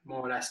curb, more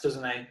or less,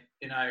 doesn't he?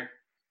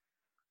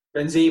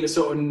 Benzema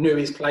sort of knew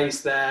his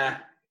place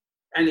there.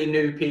 Any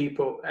new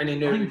people,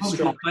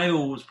 strong.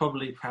 Bale was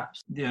probably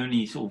perhaps the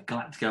only sort of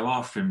glad to go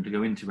after him to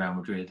go into Real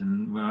Madrid,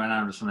 and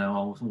Ronaldo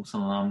said,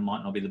 I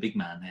might not be the big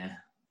man here.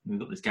 We've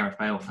got this Gareth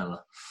Bale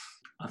fella.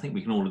 I think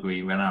we can all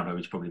agree Ronaldo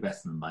is probably better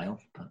than Bale.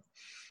 But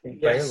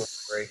Bale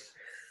was great.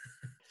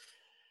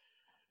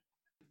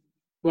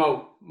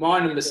 Well, my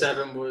number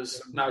 7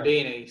 was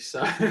Maldini,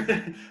 so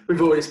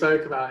we've already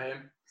spoke about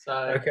him. So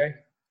okay,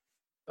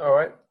 all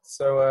right.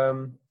 So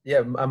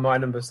and my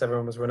number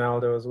 7 was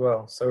Ronaldo as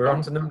well. So we're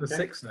on to number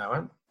 6 now,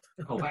 Ant.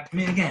 Oh, back to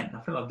me again.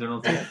 I feel like I'm doing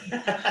all the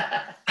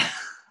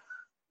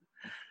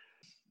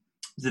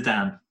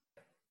Zidane.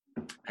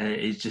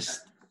 It's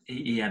just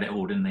he had it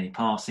all, didn't he?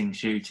 Passing,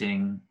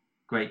 shooting,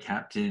 great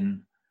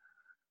captain,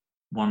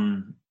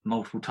 won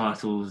multiple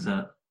titles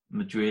at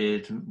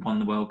Madrid, won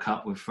the World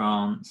Cup with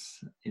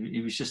France.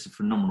 He was just a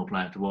phenomenal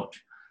player to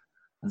watch.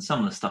 And some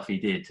of the stuff he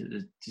did,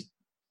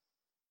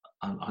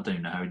 I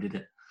don't know how he did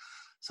it.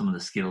 Some of the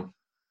skill.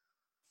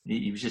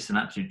 He was just an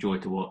absolute joy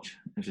to watch.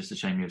 It's just a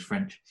shame he was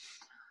French.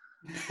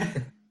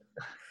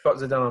 Got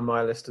Zidane on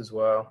my list as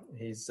well.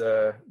 He's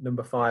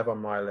number 5 on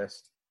my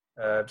list.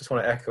 Just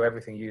want to echo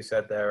everything you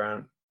said there,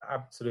 Ant.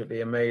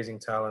 Absolutely amazing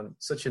talent.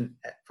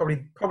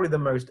 Probably the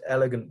most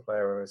elegant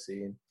player I've ever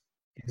seen.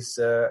 His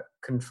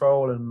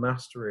control and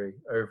mastery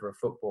over a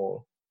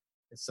football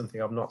is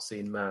something I've not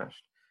seen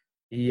matched.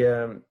 He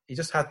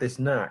just had this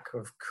knack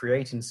of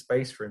creating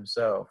space for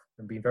himself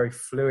and being very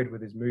fluid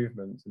with his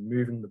movements and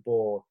moving the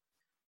ball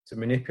to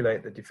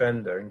manipulate the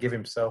defender and give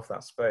himself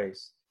that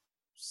space.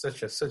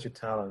 Such a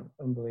talent,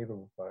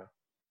 unbelievable player.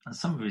 And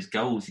some of his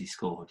goals he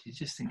scored, you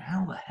just think,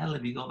 how the hell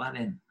have you got that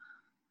in?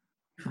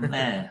 From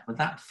there, with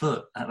that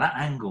foot, at that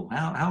angle,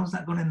 how has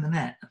that gone in the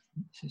net?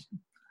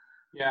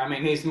 Yeah, I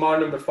mean, he's my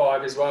number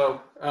 5 as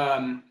well.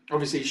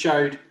 Obviously, he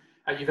showed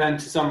at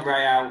Juventus on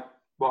Real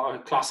what a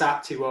class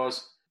act he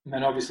was. And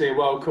then obviously a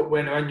World Cup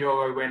winner and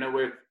Euro winner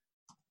with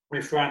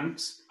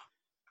France.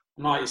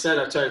 And like you said,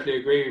 I totally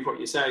agree with what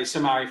you say.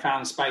 Somehow he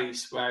found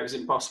space where it was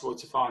impossible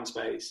to find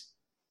space.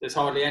 There's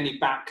hardly any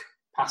back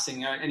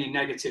passing, any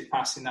negative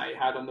passing that he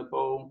had on the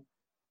ball.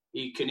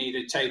 He can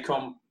either take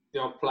on the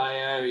odd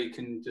player, he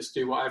can just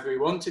do whatever he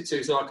wanted to.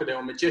 He's like a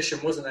little magician,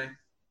 wasn't he?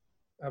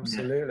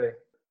 Absolutely.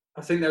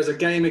 I think there was a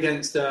game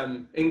against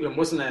England,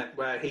 wasn't it,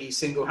 where he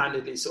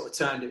single-handedly sort of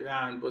turned it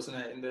around, wasn't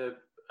it? In the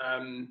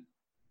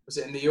was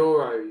it in the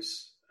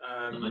Euros?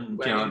 Where Gerrard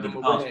England did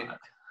were pass winning. back.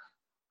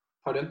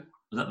 Pardon?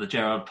 Was that the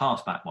Gerrard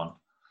pass back one?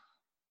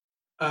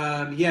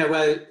 Yeah,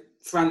 where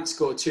France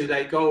scored 2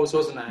 late goals,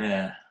 wasn't it?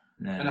 Yeah.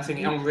 And I think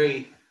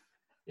Henry,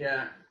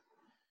 yeah.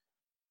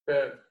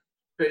 But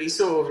he's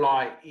sort of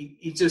like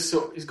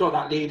he's got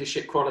that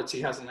leadership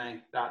quality, hasn't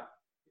he? That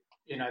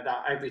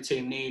that every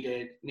team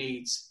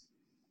needs.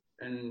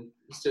 And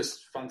he's just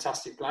a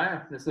fantastic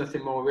player. There's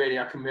nothing more really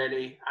I can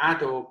really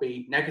add or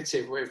be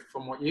negative with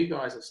from what you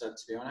guys have said,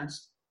 to be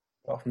honest.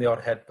 Apart from the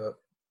odd headbutt.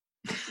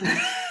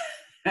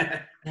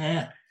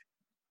 Yeah.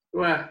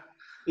 Well,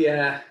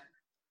 yeah.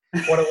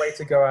 What a way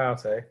to go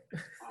out, eh?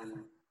 I know.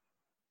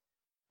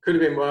 Could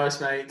have been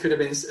worse, mate. Could have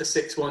been a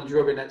 6-1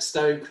 drubbing at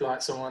Stoke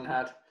like someone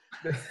had.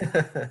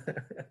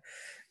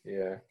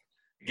 Yeah.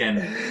 Again,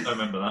 I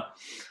remember that.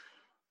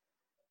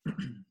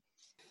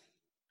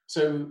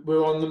 So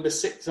we're on number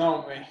 6,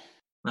 aren't we?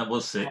 That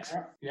was 6.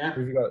 Yeah.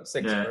 Who've you got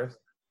 6 Yeah. for us?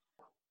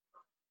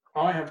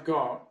 I have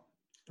got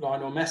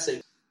Lionel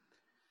Messi.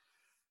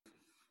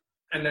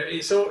 And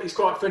it's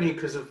quite funny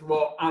because of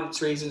what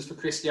Ant's reasons for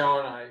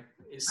Cristiano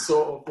is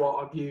sort of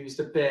what I've used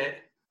a bit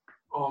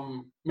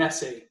on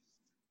Messi.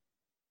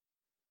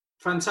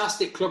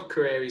 Fantastic club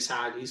career he's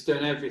had. He's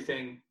done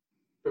everything.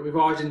 But with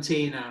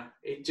Argentina,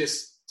 it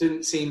just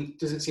doesn't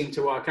seem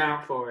to work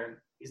out for him.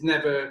 He's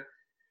never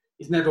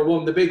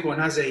won the big one,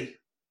 has he?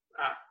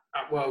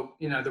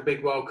 The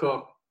big World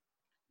Cup.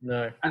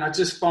 No. And I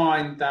just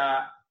find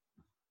that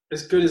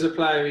as good as a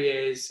player he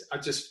is,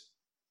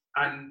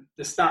 and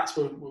the stats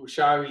will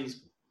show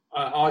his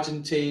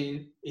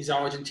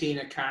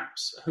Argentina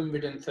caps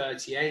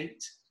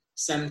 138,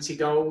 70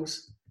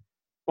 goals.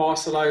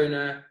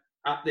 Barcelona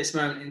at this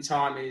moment in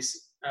time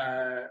is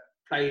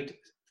played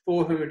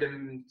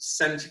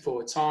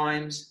 474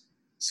 times,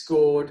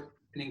 scored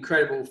an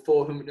incredible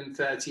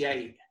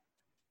 438.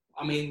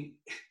 I mean,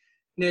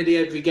 nearly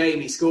every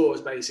game he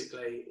scores,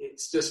 basically.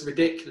 It's just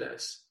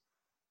ridiculous.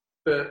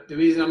 But the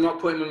reason I'm not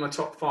putting him in my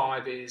top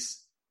 5 is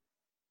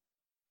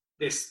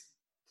this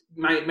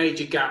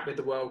major gap with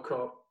the World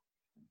Cup.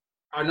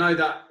 I know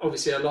that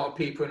obviously a lot of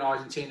people in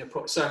Argentina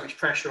put so much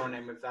pressure on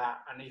him with that,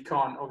 and he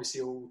can't obviously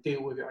all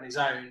deal with it on his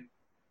own.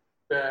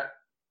 But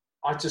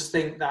I just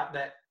think that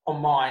on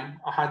mine,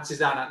 I had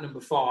Zidane at number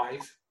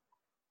 5,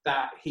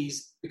 that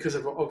he's, because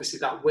of obviously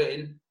that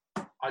win,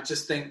 I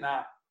just think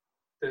that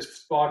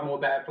there's 5 more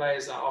better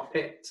players that I've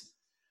picked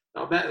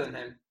that are better than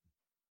him.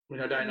 I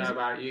mean, I don't know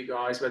about you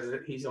guys,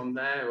 whether he's on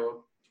there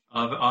or...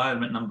 I have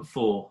him at number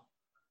 4.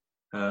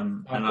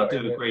 And I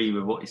do agree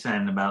with what you're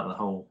saying about the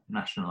whole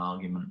national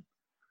argument.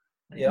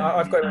 Yeah,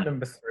 I've got him at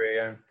number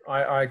 3.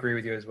 I agree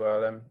with you as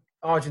well.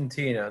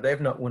 Argentina,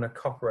 they've not won a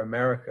Copa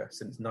America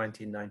since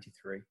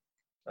 1993.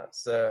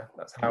 That's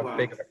how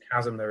big of a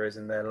chasm there is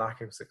in their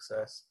lack of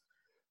success.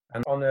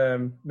 And on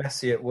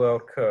Messi at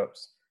World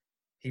Cups,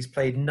 he's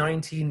played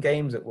 19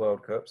 games at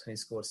World Cups and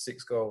he's scored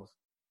 6 goals.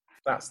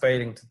 That's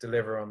failing to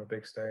deliver on the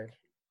big stage.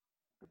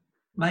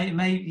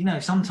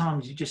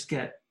 Sometimes you just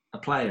get a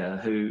player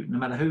who, no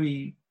matter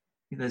who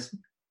there's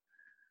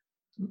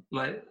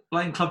like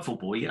in club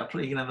football, you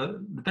can have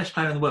the best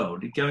player in the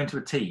world. You go into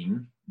a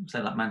team,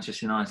 say like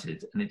Manchester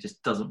United, and it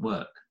just doesn't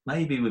work.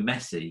 Maybe with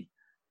Messi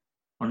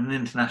on an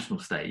international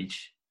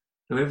stage,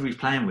 whoever he's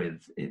playing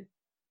with,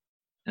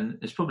 and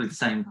it's probably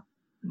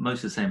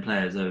most of the same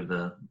players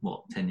over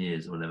 10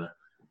 years or whatever.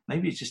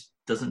 Maybe it just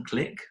doesn't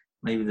click.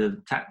 Maybe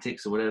the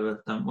tactics or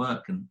whatever don't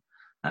work, and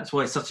that's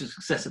why it's such a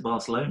success at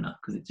Barcelona,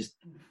 because it just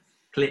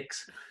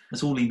clicks.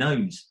 That's all he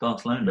knows,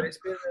 Barcelona. But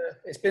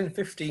it's been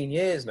 15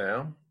 years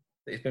now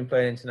that he's been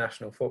playing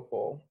international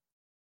football,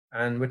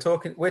 and we're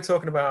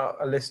talking about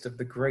a list of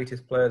the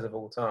greatest players of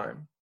all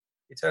time.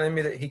 You're telling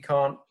me that he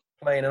can't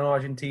play in an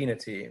Argentina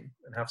team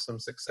and have some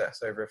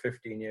success over a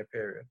 15-year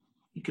period?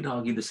 You could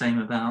argue the same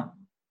about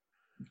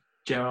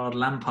Gerrard,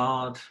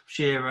 Lampard,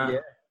 Shearer.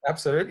 Yeah,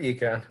 absolutely you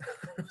can.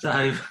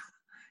 So,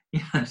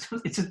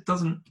 it just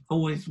doesn't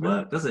always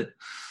work, does it?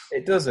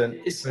 It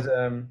doesn't. But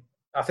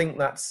I think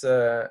that's.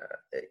 I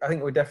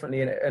think we're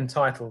definitely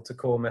entitled to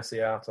call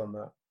Messi out on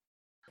that.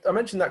 I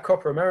mentioned that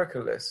Copa America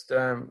list.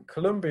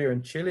 Colombia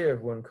and Chile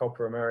have won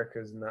Copa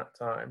Americas in that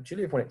time.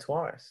 Chile have won it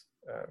twice.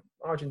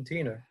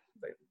 Argentina,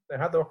 they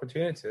had the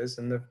opportunities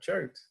and they've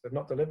choked. They've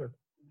not delivered.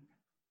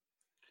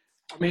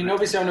 I mean,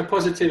 obviously on a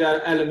positive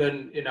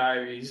element,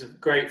 he's a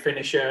great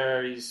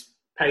finisher. He's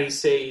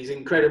pacey. He's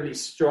incredibly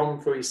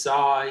strong for his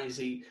size.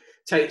 He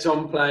takes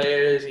on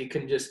players. He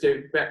can just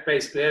do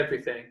basically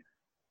everything.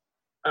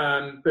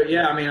 But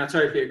yeah, I mean, I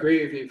totally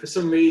agree with you. For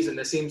some reason,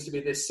 there seems to be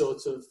this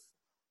sort of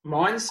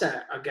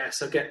mindset, I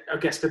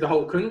guess for the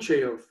whole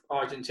country of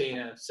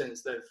Argentina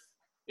since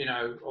they've,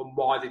 on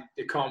why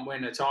they can't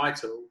win a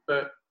title.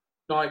 But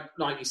like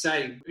you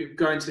say,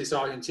 going to this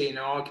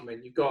Argentina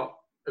argument, you've got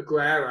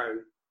Aguero,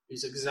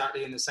 who's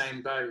exactly in the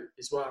same boat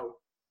as well.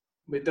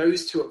 With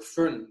those two up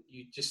front,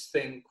 you just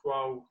think,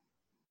 well,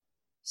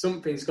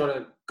 something's got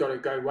to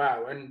go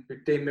well. And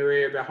with Di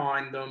Maria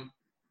behind them,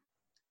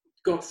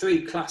 got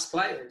 3 class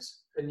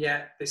players, and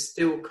yet they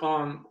still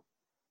can't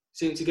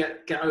seem to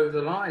get over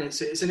the line.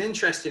 It's an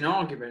interesting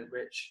argument,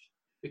 which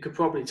we could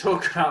probably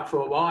talk about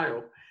for a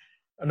while.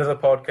 Another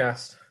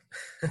podcast.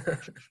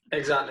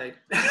 Exactly.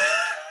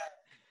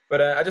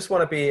 But I just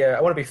want to be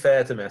I want to be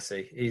fair to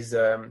Messi. He's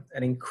an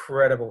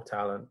incredible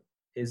talent.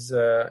 His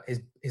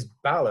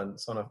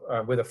balance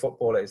with a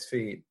football at his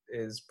feet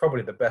is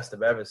probably the best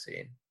I've ever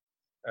seen.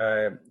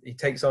 He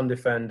takes on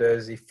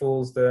defenders, he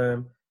fools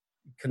them,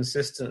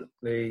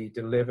 consistently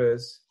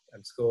delivers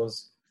and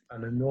scores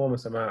an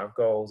enormous amount of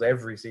goals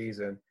every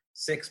season.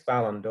 6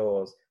 Ballon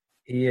d'Ors.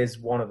 He is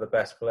one of the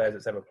best players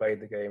that's ever played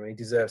the game, and he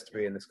deserves to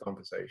be in this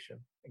conversation.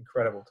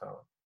 Incredible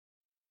talent.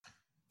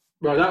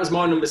 Well, that was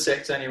my number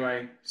 6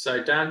 anyway.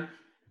 So, Dan?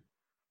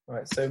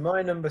 Right, so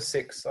my number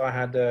 6, I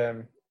had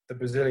the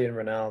Brazilian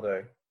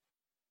Ronaldo.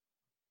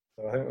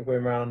 So I think we're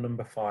going around on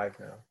number 5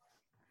 now.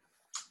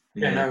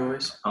 Yeah, no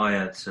worries. I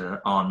had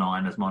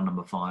R9 as my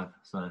number 5.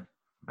 So,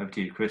 over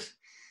to you, Chris.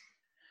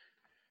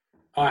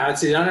 I had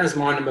Zidane as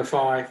my number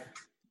 5.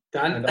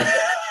 Dan?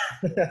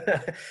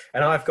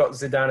 And I've got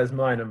Zidane as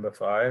my number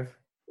 5.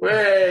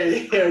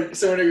 Way!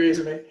 Someone agrees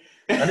with me.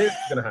 I knew it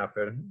was going to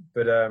happen,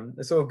 but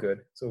it's all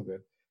good. It's all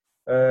good.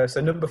 So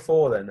number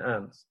 4 then,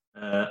 Ant.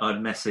 I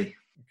had Messi.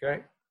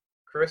 Okay.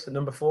 Chris, at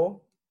number 4?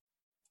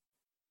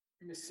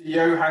 Mr.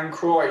 Johan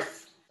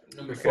Cruyff,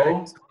 number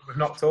 4. We've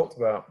not talked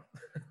about.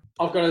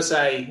 I've got to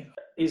say,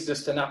 he's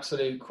just an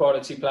absolute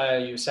quality player.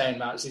 You were saying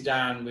about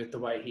Zidane with the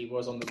way he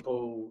was on the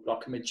ball,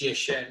 like a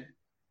magician.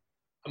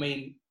 I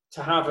mean,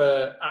 to have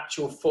an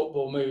actual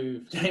football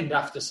move named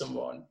after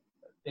someone,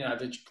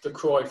 the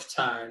Cruyff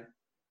turn,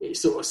 it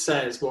sort of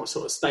says what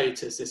sort of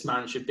status this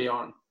man should be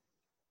on.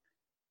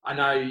 I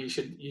know you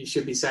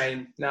should be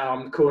saying, no,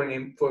 I'm calling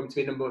him for him to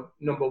be number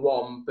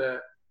 1,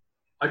 but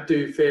I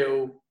do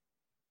feel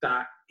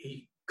that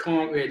he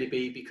can't really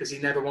be because he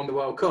never won the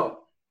World Cup.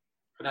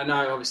 And I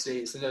know, obviously,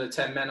 it's another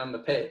 10 men on the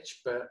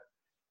pitch, but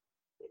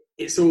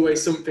it's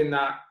always something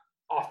that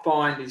I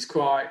find is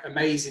quite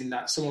amazing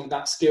that someone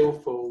that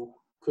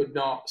skillful could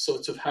not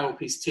sort of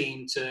help his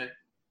team to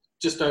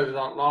just over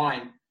that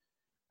line.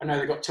 I know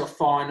they got to a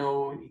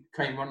final, he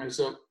came runners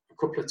up a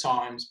couple of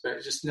times, but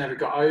it just never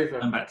got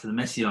over. I'm back to the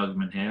Messi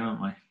argument here,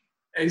 aren't we?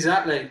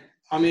 Exactly.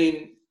 I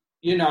mean,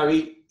 he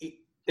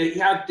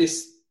had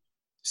this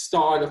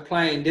style of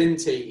playing,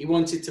 didn't he? He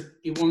wanted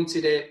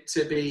it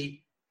to be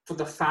for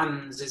the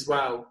fans as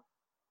well.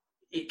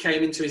 It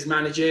came into his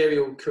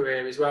managerial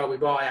career as well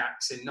with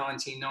Ajax in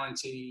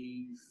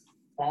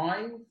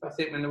 1995, I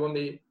think, when they won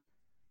the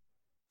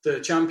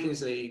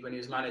Champions League when he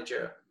was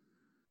manager.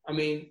 I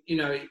mean,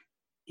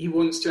 he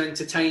wants to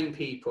entertain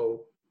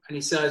people, and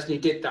he certainly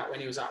did that when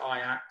he was at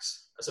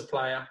Ajax as a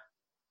player.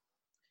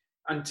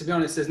 And to be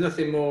honest, there's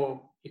nothing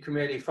more you can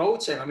really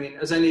fault him. I mean,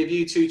 has any of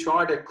you two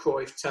tried a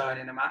Cruyff turn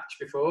in a match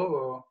before?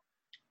 Or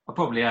I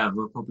probably have.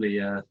 I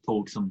probably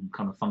pulled some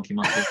kind of funky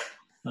muscle.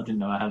 I didn't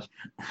know I had.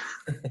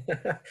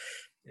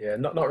 Yeah,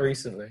 not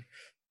recently.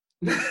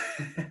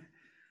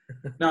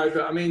 No,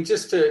 but I mean,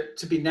 just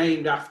to be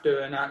named after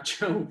an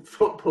actual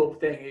football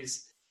thing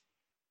is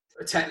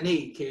a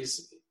technique,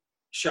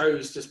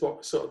 shows just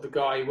what sort of the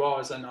guy he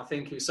was, and I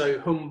think he was so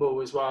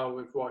humble as well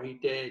with what he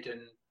did.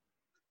 And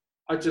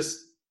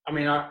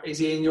is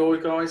he in your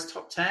guys'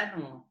 top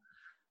 10? Or?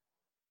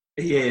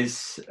 He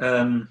is.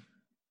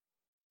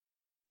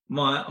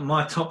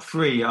 My top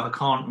 3, I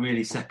can't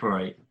really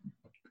separate,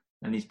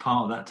 and he's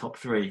part of that top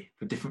 3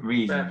 for different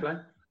reasons. Fair play.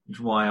 Which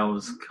is why I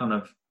was kind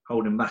of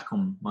holding back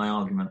on my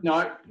argument.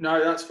 No,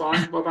 that's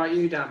fine. What about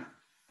you, Dan?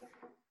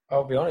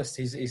 I'll be honest,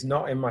 he's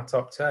not in my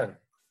top 10.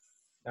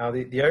 Now,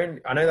 the only,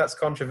 I know that's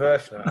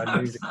controversial.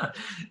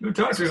 You're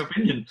talking your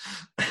opinion.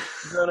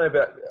 No,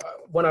 but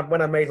when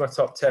I made my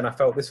top 10, I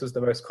felt this was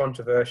the most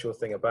controversial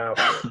thing about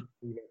it,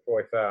 leaving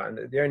Cruyff out.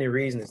 And the only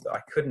reason is that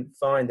I couldn't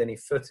find any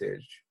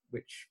footage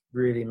which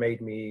really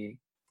made me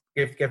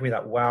give me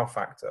that wow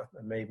factor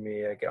and made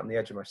me get on the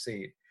edge of my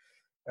seat.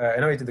 I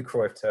know he did the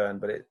Cruyff turn,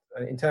 but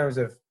in terms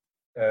of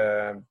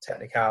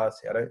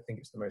technicality, I don't think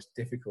it's the most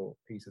difficult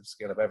piece of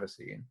skill I've ever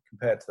seen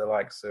compared to the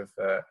likes of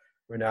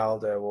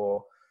Ronaldo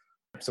or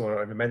someone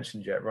I haven't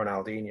mentioned yet,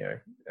 Ronaldinho.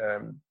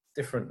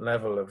 different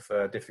level of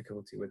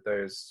difficulty with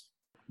those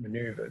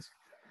manoeuvres.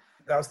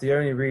 That's the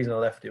only reason I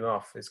left him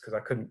off, is because I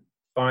couldn't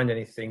find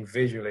anything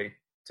visually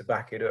to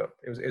back it up.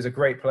 It was a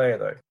great player,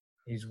 though.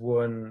 He's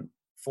won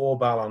 4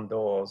 Ballon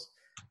d'Ors.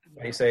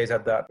 He says he's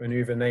had that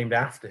manoeuvre named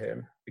after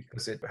him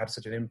because it had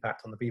such an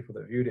impact on the people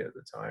that viewed it at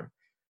the time.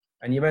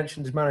 And you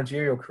mentioned his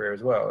managerial career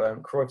as well.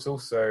 Cruyff's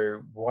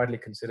also widely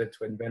considered to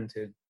have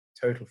invented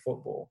total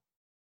football.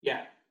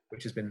 Yeah.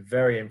 Which has been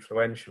very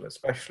influential,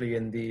 especially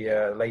in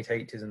the late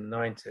 80s and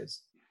 90s.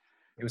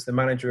 He was the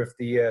manager of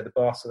the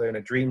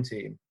Barcelona Dream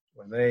Team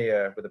when they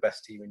were the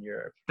best team in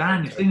Europe.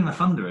 Dan, you're stealing the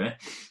thunder here.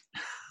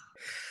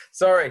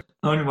 Sorry.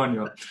 Only one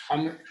you're.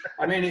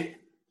 I mean,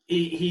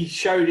 he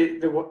showed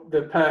it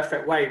the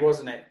perfect way,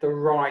 wasn't it? The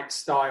right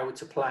style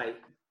to play.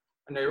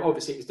 And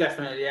obviously it was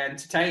definitely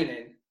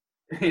entertaining,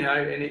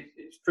 and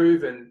it's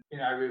proven,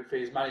 with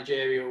his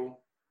managerial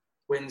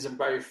wins in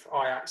both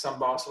Ajax and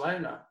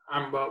Barcelona,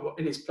 and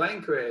in his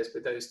playing careers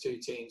with those two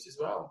teams as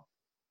well.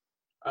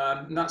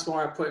 And that's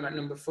why I put him at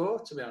number 4,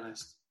 to be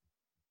honest.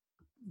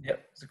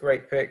 Yep, it's a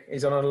great pick.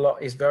 He's on a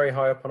lot. He's very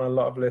high up on a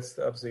lot of lists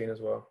that I've seen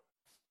as well.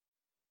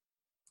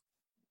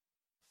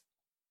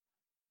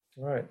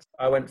 Right,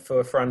 I went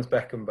for Franz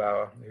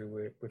Beckenbauer, who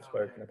we've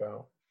spoken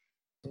about.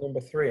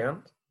 Number 3,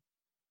 Ant.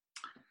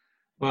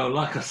 Well,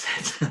 like I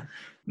said,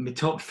 my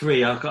top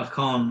 3, I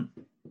can't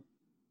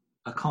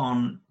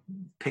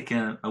pick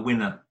a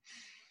winner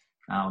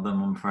out of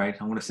them, I'm afraid.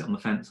 I'm going to sit on the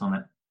fence on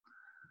it.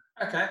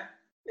 Okay.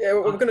 Yeah,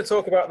 we're going to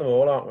talk about them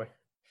all, aren't we?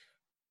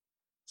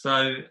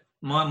 So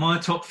my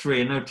top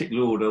 3 in no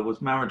particular order was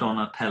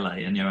Maradona,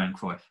 Pele and Johan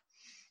Cruyff.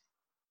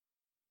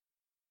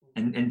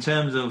 In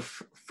terms of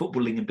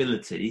footballing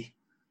ability,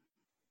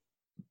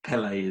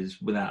 Pele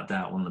is without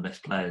doubt one of the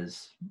best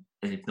players,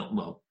 if not,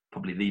 well,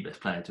 probably the best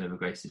player to ever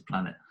grace this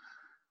planet.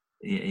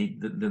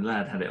 The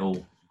lad had it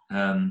all.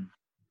 And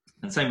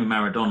same with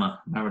Maradona.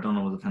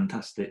 Maradona was a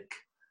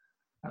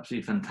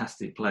absolutely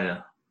fantastic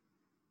player.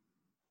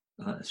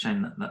 It's a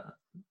shame that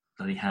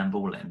bloody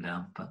handball let him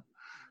down, but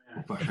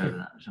we'll brush over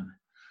that, shall we?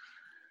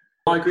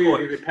 I agree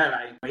with you with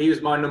Pele. He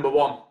was my number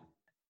 1.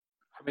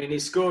 I mean,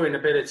 his scoring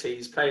ability,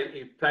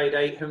 he played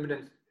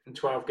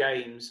 812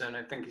 games, and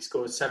I think he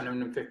scored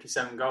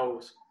 757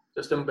 goals.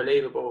 Just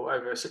unbelievable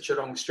over such a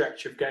long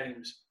stretch of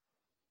games.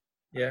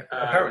 Yeah,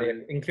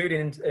 apparently,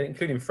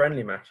 including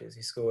friendly matches,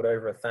 he scored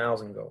over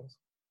 1,000 goals.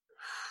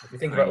 If you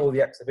think about all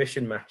the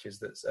exhibition matches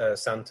that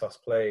Santos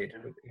played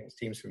against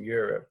teams from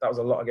Europe, that was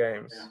a lot of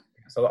games. Yeah.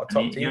 It's a lot of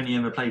top teams. He only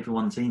ever played for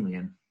one team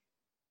again.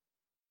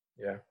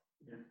 Yeah.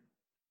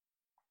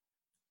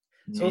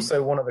 It's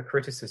also one of the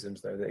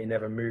criticisms, though, that he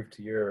never moved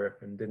to Europe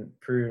and didn't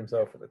prove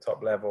himself at the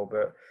top level.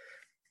 But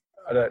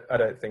I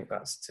don't think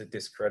that's to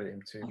discredit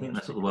him too much. I think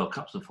that's what the World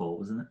Cups are for,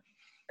 wasn't it?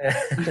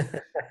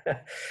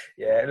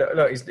 Yeah,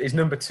 look, he's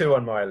number 2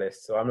 on my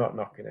list, so I'm not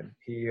knocking him.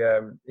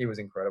 He was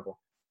incredible,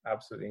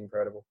 absolutely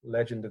incredible,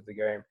 legend of the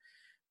game.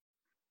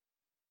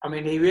 I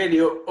mean, he really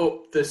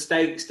upped the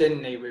stakes,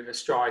 didn't he, with a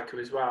striker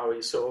as well?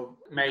 He sort of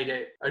made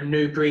it a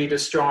new breed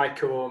of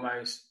striker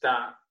almost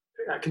that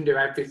can do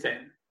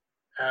everything.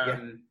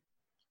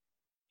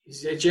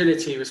 His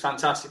agility was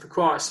fantastic. For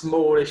quite a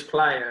smallish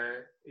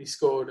player, he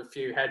scored a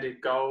few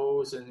headed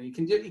goals, and he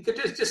could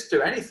just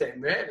do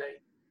anything really.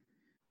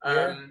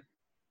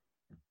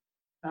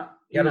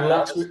 He had a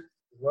lot as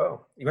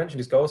well. You mentioned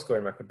his goal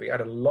scoring record, but he had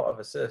a lot of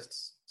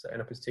assists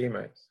setting up his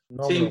teammates.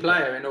 Team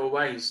player in all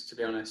ways, to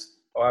be honest.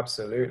 Oh,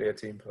 absolutely a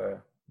team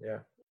player. Yeah.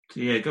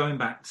 So going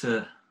back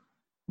to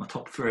my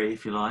top 3,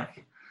 if you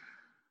like,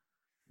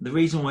 the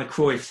reason why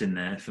Cruyff's in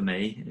there for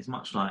me is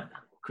much like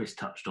Chris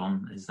touched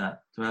on, is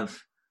that to have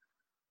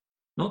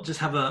not just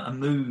have a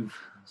move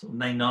sort of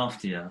named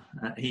after you.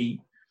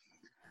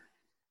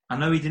 I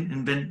know he didn't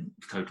invent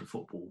total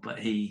football, but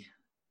he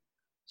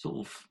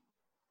sort of,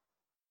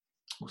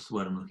 what's the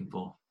word I'm looking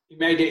for? He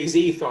made it his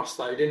ethos,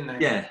 though, didn't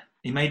he? Yeah,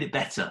 he made it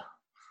better.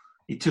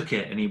 He took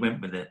it and he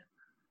went with it.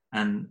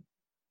 And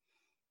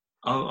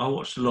I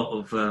watched a lot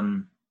of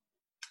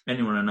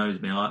anyone who knows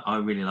me. I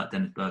really like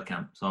Dennis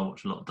Bergkamp, so I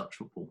watch a lot of Dutch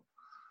football,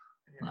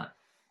 like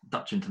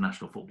Dutch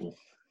international football.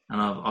 And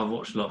I've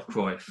watched a lot of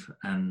Cruyff,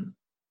 and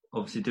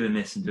obviously doing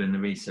this and doing the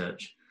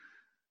research,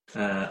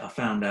 I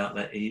found out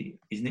that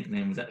his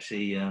nickname was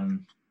actually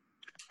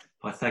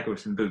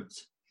Pythagoras and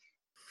Boots.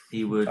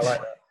 He would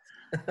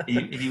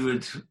he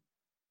would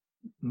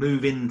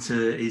move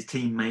into his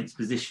teammates'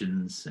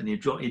 positions, and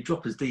he'd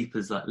drop as deep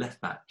as like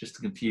left back just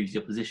to confuse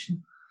the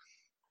opposition.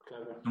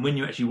 Clever. And when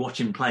you actually watch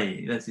him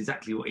play, that's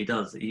exactly what he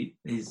does.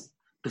 His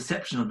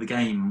perception of the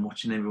game and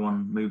watching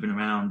everyone moving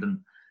around,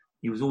 and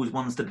he was always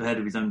one step ahead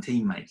of his own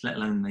teammates, let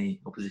alone the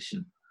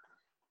opposition.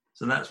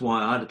 So that's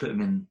why I had to put him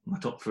in my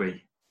top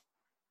 3.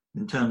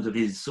 In terms of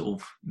his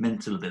sort of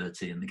mental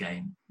ability in the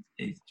game,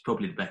 he's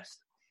probably the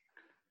best.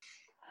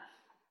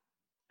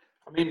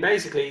 I mean,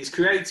 basically, he's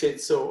created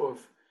sort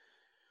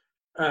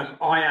of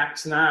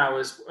Ajax now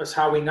as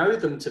how we know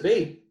them to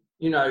be.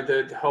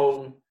 The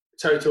whole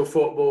total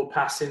football,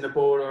 passing the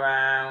ball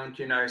around,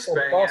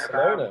 spreading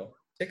Barcelona, it about.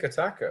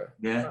 tiki-taka.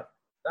 Yeah.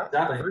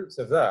 That's the roots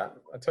of that,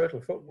 a total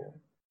football.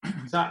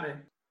 Exactly.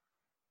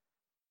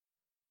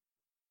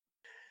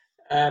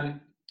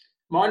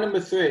 My number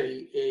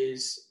 3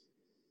 is,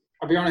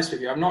 I'll be honest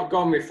with you, I've not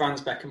gone with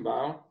Franz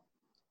Beckenbauer.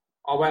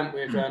 I went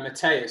with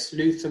Matthäus,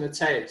 Lothar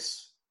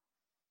Matthäus.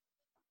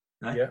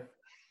 No? Yeah.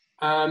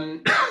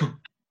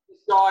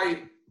 This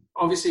guy,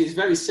 obviously, is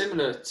very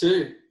similar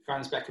to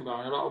Franz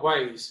Beckenbauer in a lot of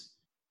ways.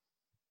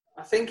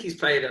 I think he's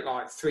played at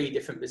like 3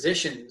 different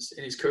positions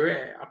in his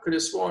career. I could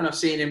have sworn I've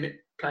seen him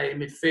play in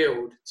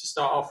midfield to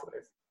start off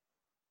with.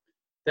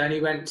 Then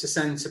he went to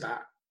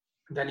centre-back.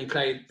 Then he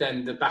played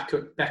the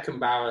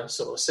Beckenbauer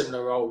sort of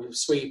similar role with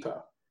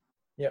sweeper.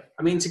 Yeah.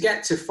 I mean, to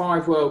get to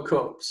 5 World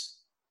Cups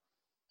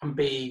and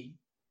be,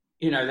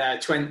 there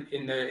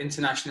in the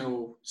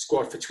international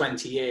squad for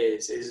 20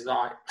 years is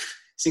like,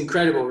 it's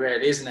incredible,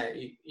 really, isn't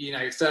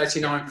it?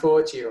 39,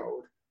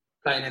 40-year-old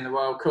playing in the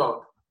World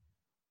Cup.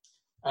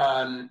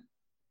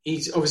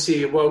 He's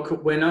obviously a World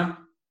Cup winner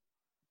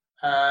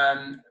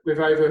with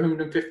over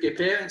 150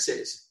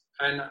 appearances.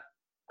 And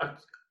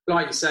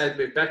like you said,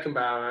 with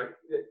Beckenbauer,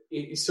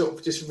 he sort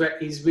of just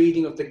his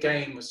reading of the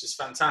game was just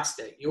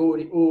fantastic. He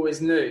always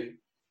knew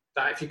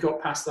that if you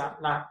got past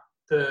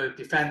the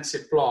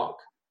defensive block,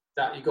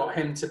 that you got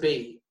him to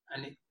beat,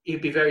 and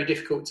he'd be very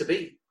difficult to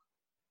beat.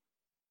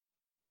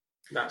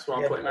 That's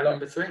why I put him at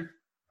number 3.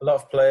 A lot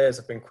of players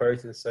have been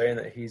quoted as saying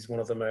that he's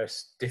one of the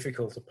most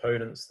difficult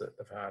opponents that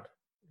they've had.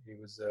 He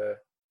was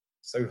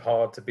so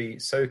hard to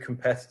beat, so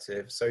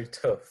competitive, so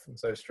tough and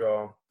so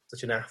strong,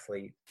 such an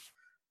athlete.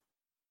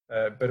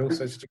 But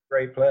also just a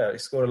great player. He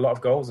scored a lot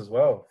of goals as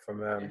well from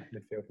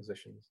midfield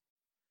positions.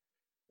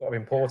 A lot of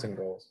important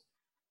goals.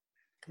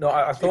 No,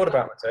 I thought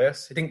about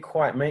Matthäus. He didn't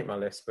quite make my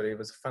list, but he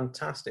was a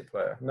fantastic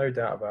player, no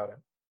doubt about it.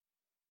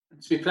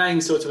 To be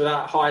playing sort of at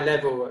that high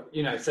level,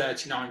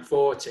 39,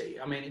 40,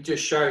 I mean, it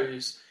just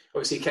shows,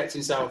 obviously he kept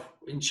himself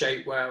in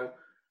shape well,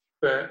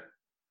 but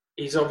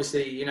he's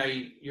obviously,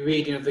 your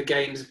reading of the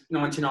game's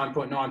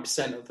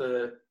 99.9% of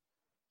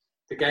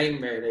the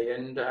game, really,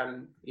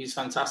 and he's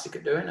fantastic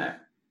at doing it.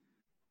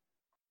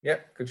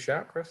 Yep, good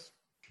shout, Chris.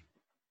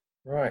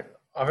 Right,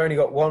 I've only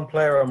got one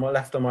player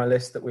left on my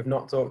list that we've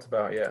not talked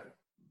about yet,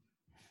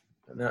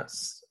 and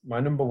that's my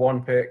number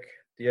 1 pick,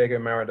 Diego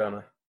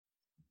Maradona.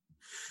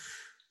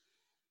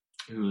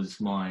 Who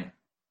was my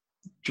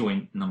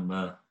joint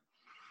number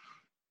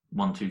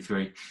 1, 2,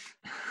 3.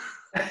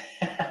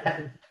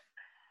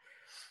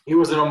 He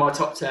wasn't on my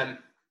top 10.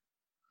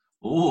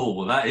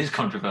 Oh, that is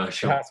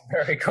controversial. That's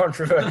very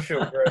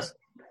controversial, Chris.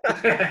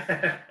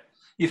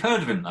 You've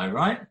heard of him, though,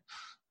 right?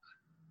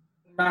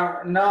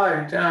 No.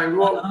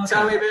 Okay.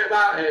 Tell me a bit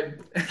about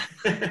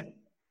him.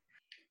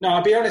 No,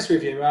 I'll be honest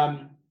with you.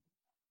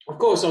 Of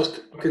course, I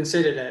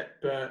considered it,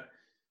 but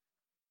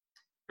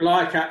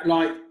like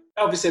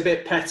obviously a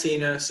bit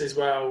pettiness as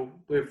well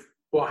with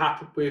what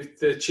happened with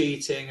the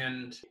cheating,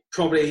 and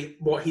probably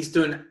what he's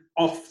done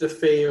off the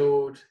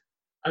field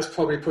has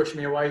probably pushed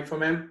me away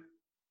from him.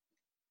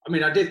 I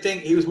mean, I did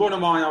think he was one of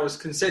mine I was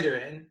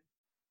considering,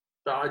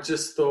 but I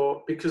just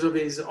thought because of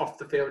his off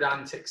the field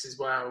antics as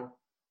well.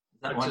 Is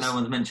that why no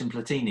one's mentioned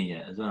Platini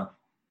yet as well?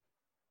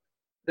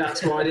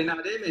 That's why I didn't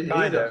add him in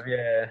Kind either. of,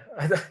 yeah.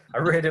 I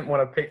really didn't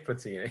want to pick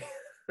Platini.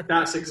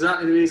 That's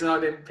exactly the reason I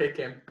didn't pick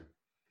him.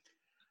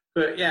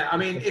 But yeah, I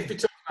mean, if you're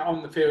talking about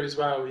on the field as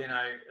well,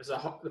 as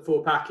the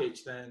full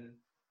package, then,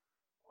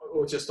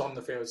 or just on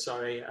the field,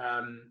 sorry,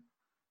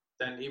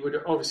 then he would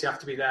obviously have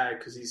to be there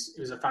because he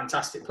was a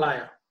fantastic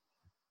player.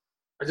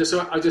 I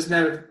just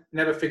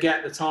never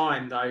forget the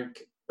time,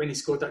 like when he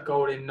scored that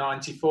goal in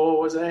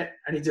 '94, was it?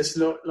 And he just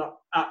looked like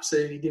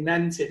absolutely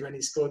demented when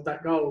he scored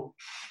that goal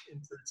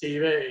into the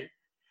TV.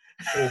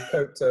 All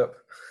coked up.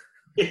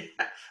 Yeah,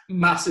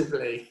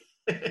 massively.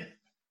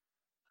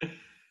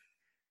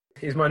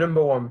 He's my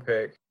number 1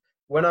 pick.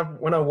 When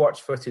I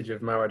watch footage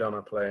of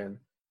Maradona playing,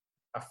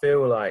 I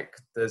feel like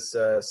there's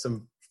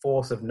some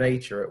force of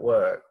nature at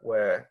work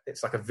where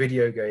it's like a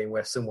video game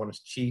where someone's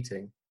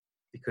cheating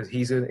because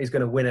he's going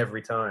to win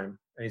every time,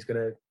 and he's going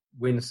to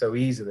win so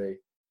easily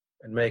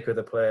and make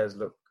other players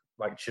look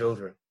like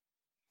children.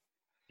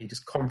 He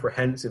just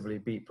comprehensively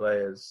beat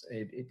players.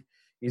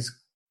 He's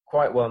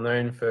quite well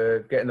known for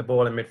getting the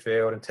ball in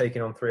midfield and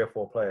taking on 3 or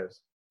 4 players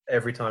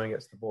every time he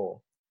gets the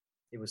ball.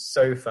 He was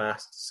so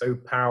fast, so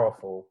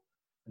powerful,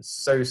 and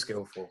so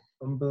skillful,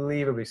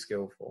 unbelievably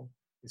skillful.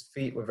 His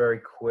feet were very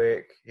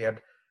quick. He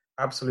had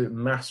absolute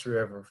mastery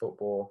over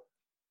football.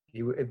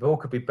 The ball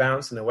could be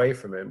bouncing away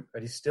from him,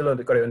 but he's still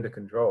got it under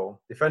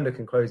control. Defender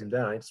can close him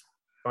down. He just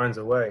finds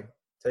a way,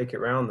 take it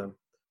round them.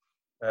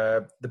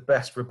 The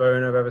best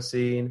Rabona I've ever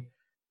seen.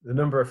 The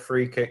number of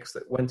free kicks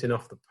that went in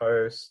off the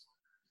post.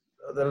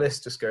 The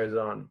list just goes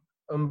on.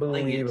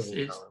 Unbelievable. I think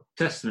it's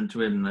testament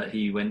to him that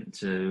he went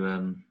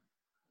to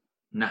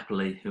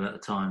Napoli, who at the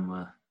time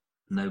were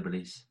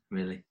nobodies,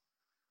 really.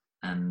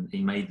 And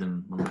he made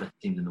them one of the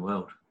best teams in the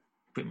world,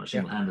 pretty much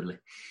single-handedly.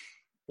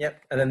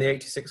 Yep. And then the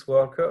 86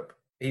 World Cup.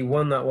 He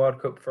won that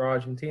World Cup for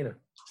Argentina.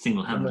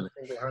 Single-handedly.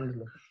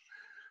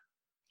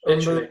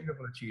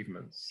 Unbelievable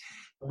achievements.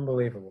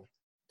 Unbelievable.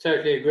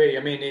 Totally agree.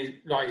 I mean,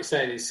 like you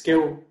said, his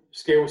skill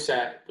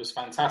set was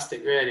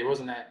fantastic, really,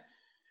 wasn't it?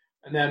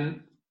 And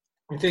then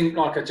I think,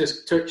 like I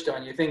just touched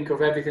on, you think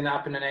of everything that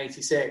happened in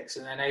 '86,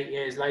 and then 8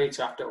 years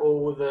later, after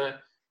all the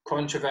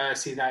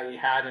controversy that he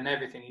had and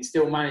everything, he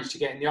still managed to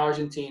get in the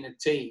Argentina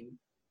team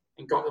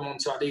and got them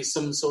onto at least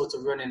some sort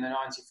of run in the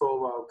 '94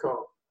 World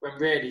Cup, when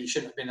really he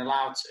shouldn't have been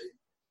allowed to.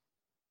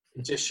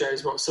 It just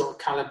shows what sort of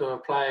calibre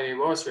of player he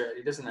was,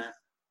 really, doesn't it?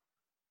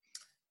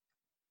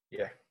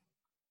 Yeah.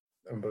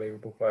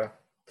 Unbelievable player.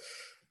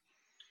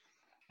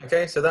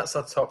 Okay, so that's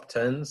our top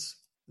 10s.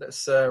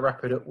 Let's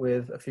wrap it up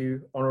with a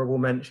few honourable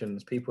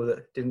mentions, people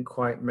that didn't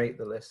quite make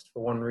the list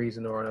for one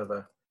reason or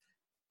another.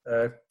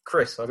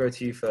 Chris, I'll go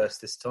to you first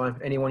this time.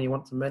 Anyone you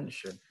want to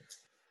mention?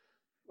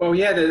 Well,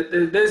 yeah,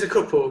 there's a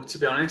couple, to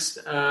be honest.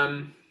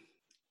 I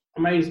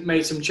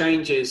made some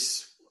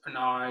changes, and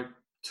I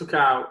took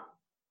out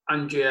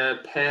Andrea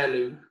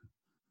Pirlo,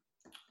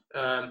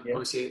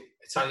 obviously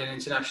Italian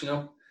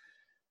international.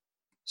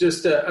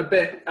 Just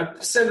a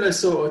similar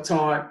sort of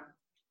type,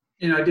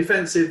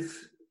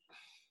 defensive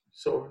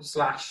sort of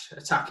 /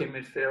 attacking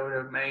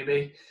midfielder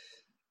maybe.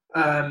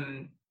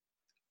 I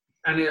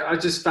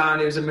just found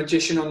he was a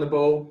magician on the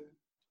ball.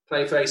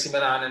 Played for AC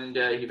Milan and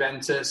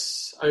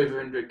Juventus, over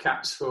 100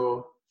 caps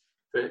for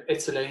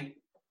Italy,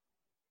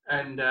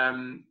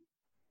 and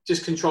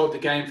just controlled the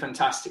game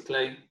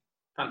fantastically.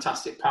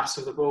 Fantastic pass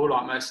of the ball,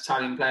 like most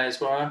Italian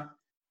players were.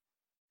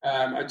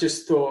 I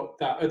just thought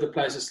that other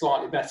players are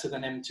slightly better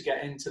than him to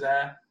get into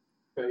there,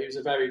 but he was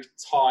a very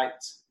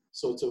tight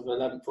sort of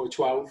 11th or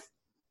 12th.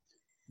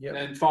 Yep. And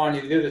then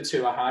finally, the other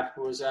two I had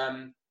was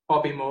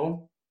Bobby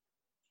Moore.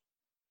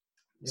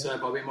 Yep. So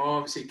Bobby Moore,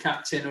 obviously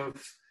captain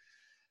of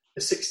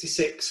the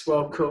 '66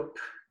 World Cup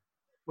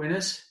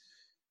winners.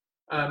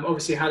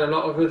 Obviously had a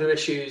lot of other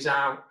issues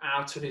out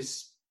of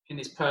in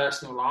his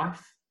personal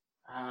life,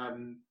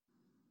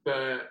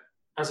 but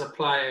as a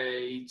player,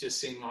 he just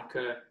seemed like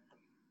a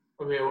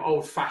real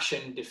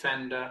old-fashioned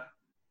defender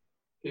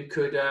who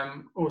could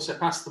also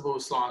pass the ball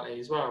slightly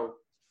as well.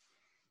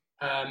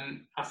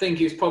 I think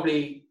he was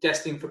probably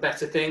destined for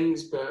better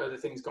things, but other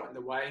things got in the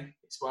way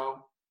as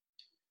well.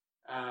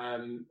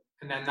 And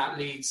then that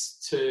leads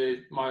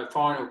to my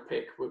final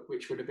pick,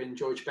 which would have been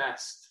George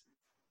Best.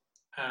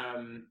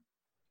 I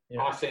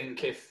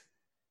think if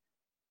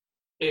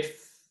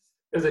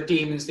other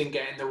demons didn't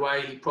get in the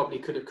way, he probably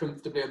could have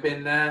comfortably have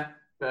been there.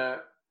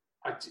 But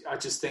I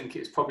just think it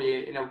was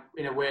probably in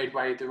a weird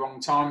way the wrong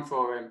time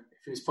for him. If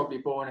he was probably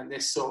born in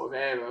this sort of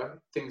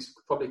era, things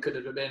probably could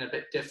have been a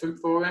bit different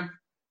for him.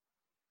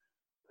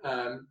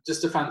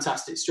 Just a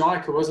fantastic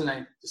striker, wasn't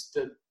he? Just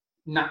the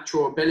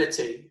natural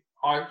ability.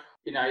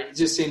 He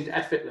just seemed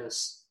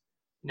effortless.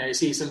 You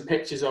see some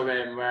pictures of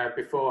him where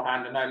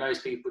beforehand, I know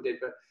most people did,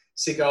 but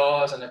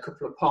cigars and a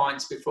couple of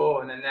pints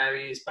before, and then there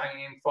he is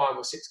banging in 5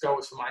 or 6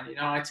 goals for Man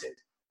United.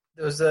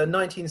 There was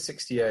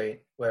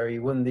 1968 where he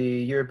won the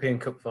European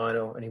Cup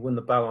final and he won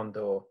the Ballon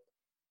d'Or.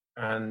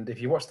 And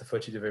if you watch the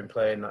footage of him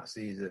playing that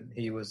season,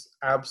 he was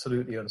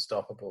absolutely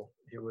unstoppable.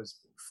 It was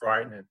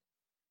frightening.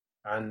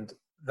 And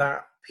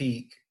that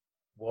peak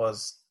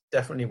was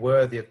definitely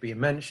worthy of being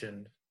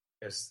mentioned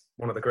as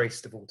one of the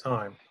greatest of all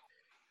time.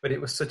 But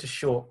it was such a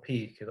short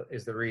peak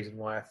is the reason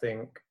why I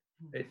think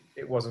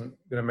it wasn't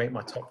going to make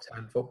my top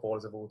 10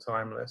 footballers of all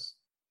time list.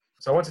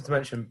 So I wanted to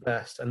mention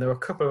Best, and there were a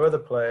couple of other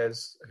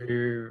players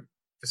who,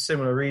 for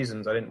similar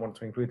reasons, I didn't want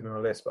to include them in my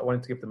list, but I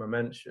wanted to give them a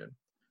mention.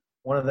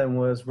 One of them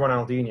was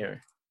Ronaldinho.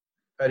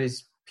 At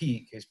his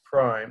peak, his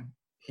prime,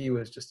 he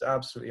was just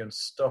absolutely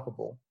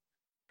unstoppable.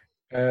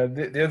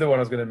 The other one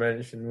I was going to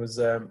mention was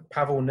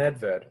Pavel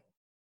Nedved,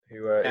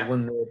 who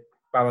won the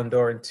Ballon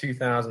d'Or in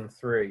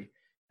 2003.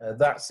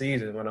 That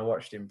season, when I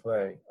watched him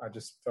play, I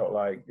just felt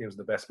like he was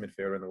the best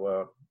midfielder in the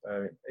world.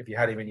 If you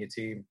had him in your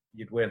team,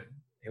 you'd win.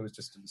 He was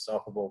just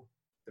unstoppable.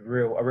 A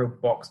real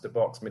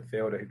box-to-box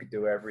midfielder who could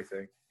do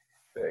everything.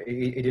 But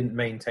he didn't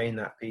maintain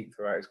that peak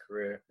throughout his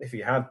career. If he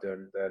had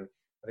done, then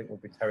I think we'll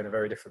be having a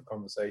very different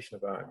conversation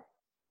about him.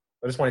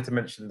 I just wanted to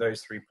mention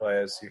those 3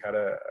 players who had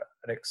an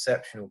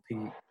exceptional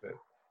peak, but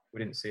we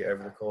didn't see it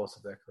over the course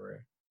of their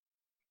career.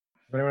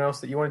 Anyone else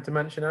that you wanted to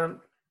mention, Ant?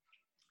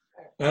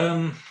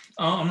 I'm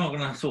not going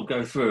to sort of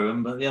go through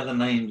them, but the other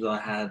names I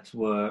had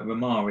were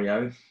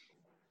Romario,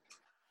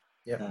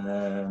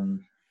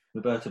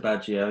 Roberto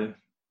Baggio,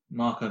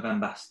 Marco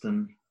van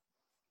Basten,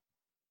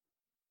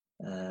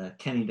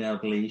 Kenny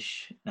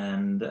Dalglish,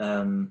 and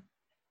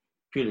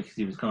purely because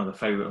he was kind of a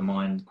favourite of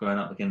mine growing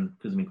up, again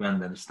because of my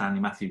granddad, Stanley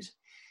Matthews.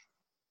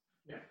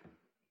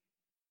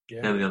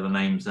 Yeah. They were the other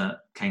names that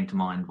came to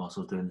mind whilst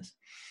I was doing this.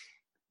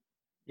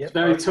 It's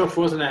very tough,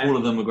 wasn't it? All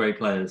of them were great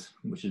players,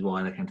 which is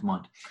why they came to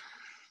mind.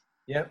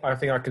 Yeah, I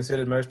think I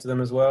considered most of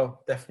them as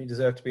well. Definitely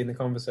deserve to be in the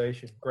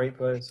conversation. Great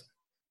players.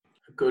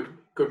 A good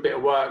bit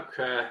of work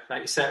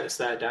that you set us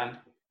there, Dan.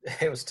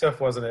 It was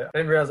tough, wasn't it? I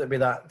didn't realise it'd be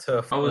that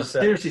tough. I was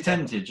seriously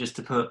tempted just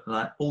to put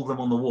all of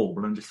them on the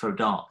wall and just throw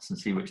darts and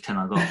see which 10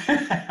 I got.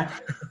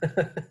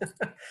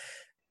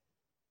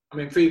 I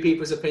mean, 3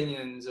 people's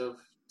opinions of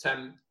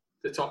 10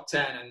 the top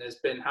 10, and there's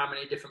been how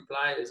many different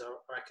players? I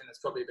reckon there's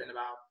probably been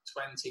about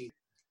 20. It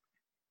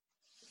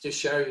just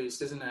shows,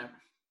 doesn't it?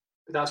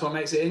 But that's what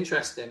makes it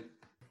interesting.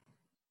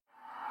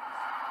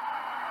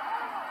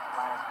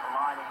 Players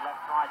colliding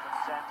left, right and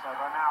centre.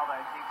 Ronaldo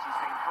thinks he's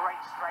been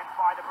great strength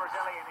by the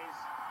Brazilian. He's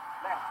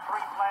left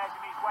 3 players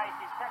in his wake.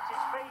 He's kept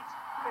his feet.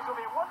 This will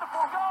be a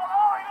wonderful goal.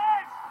 Oh, it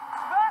is!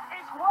 That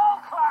is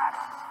world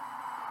class!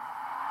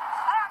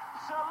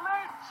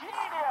 Absolute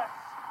genius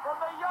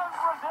from the young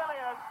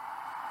Brazilian.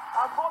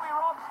 And Bobby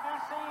Robson,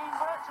 who's seen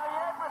virtually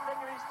everything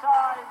in his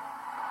time,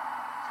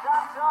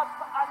 stands up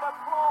and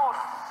applauds.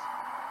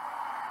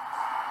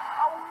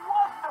 A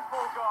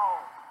wonderful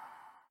goal.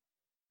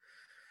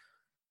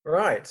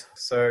 Right.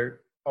 So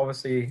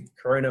obviously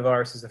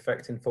coronavirus is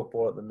affecting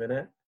football at the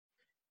minute.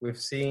 We've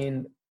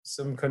seen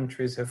some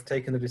countries have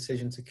taken the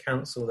decision to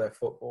cancel their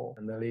football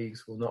and the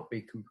leagues will not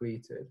be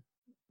completed.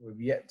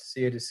 We've yet to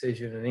see a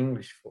decision in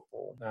English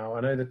football. Now, I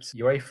know that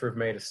UEFA have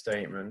made a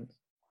statement.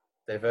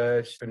 They've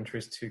urged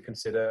countries to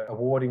consider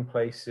awarding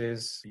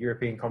places for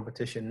European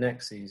competition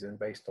next season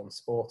based on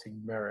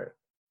sporting merit.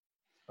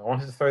 I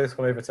wanted to throw this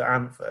one over to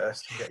Ant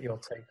first and get your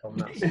take on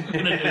that. You're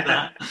going to do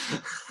that?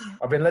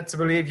 I've been led to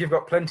believe you've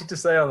got plenty to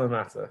say on the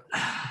matter.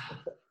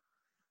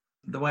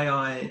 The way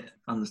I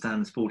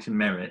understand sporting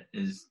merit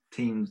is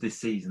teams this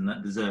season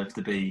that deserve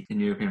to be in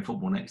European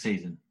football next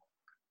season.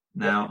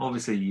 Now,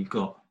 obviously, you've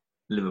got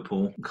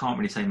Liverpool. Can't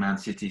really say Man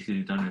City because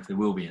you don't know if they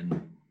will be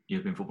in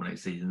European football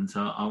next season. So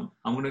I'm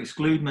going to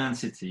exclude Man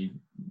City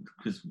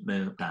because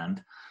they're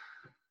banned.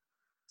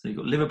 So you've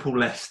got Liverpool,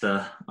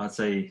 Leicester, I'd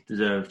say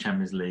deserve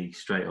Champions League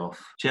straight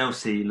off.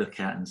 Chelsea look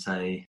at and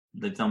say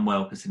they've done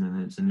well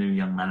considering it's a new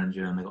young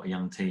manager and they've got a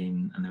young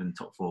team and they're in the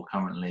top 4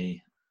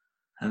 currently.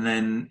 And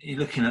then you're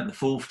looking at the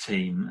 4th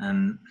team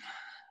and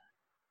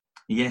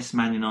yes,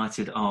 Man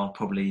United they are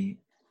currently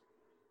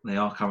in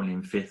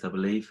 5th, I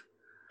believe.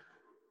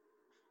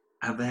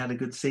 Have they had a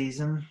good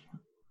season?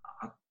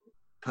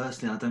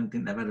 Personally, I don't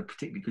think they've had a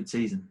particularly good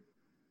season.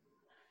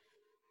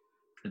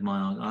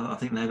 I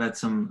think they've had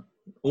some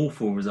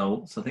awful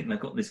results. I think they've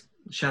got this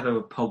shadow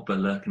of Pogba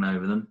lurking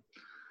over them.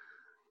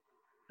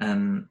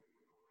 And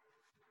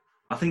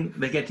I think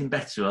they're getting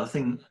better. I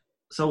think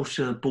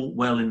Solskjaer bought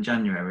well in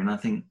January, and I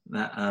think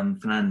that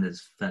Fernandes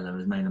fella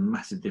has made a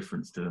massive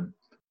difference to them.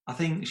 I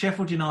think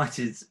Sheffield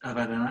United have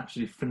had an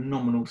absolutely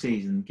phenomenal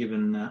season,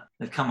 given that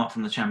they've come up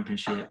from the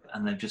Championship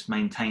and they've just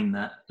maintained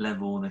that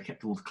level. They've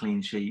kept all the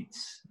clean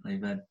sheets.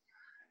 They've had,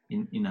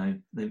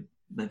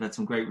 they've had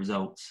some great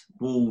results.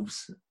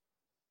 Wolves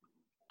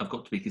have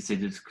got to be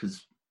considered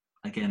because,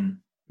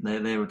 again,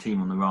 they're a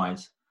team on the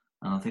rise,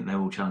 and I think they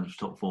will challenge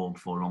the top 4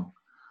 before long.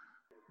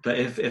 But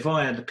if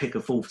I had to pick a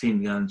 4th team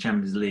to go in the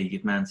Champions League,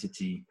 if Man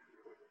City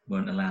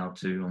weren't allowed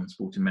to on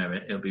sporting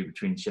merit, it'll be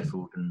between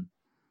Sheffield and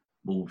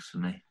Wolves for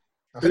me.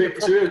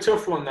 It's a real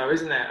tough one though,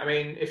 isn't it? I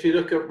mean, if you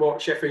look at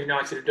what Sheffield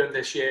United have done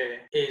this year,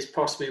 it is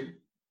possibly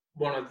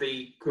one of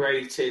the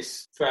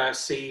greatest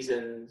first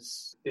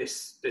seasons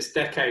this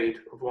decade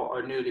of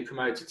what a newly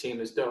promoted team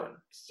has done.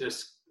 It's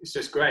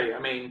just great. I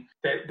mean,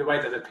 the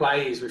way that they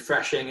play is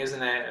refreshing,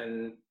 isn't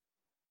it?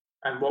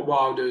 And what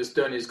Wilder has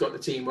done is got the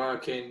team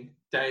working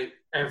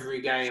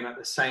every game at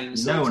the same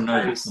pace. No one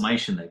knows what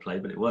formation they play,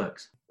 but it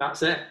works.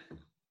 That's it.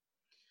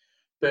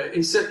 But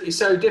it's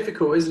so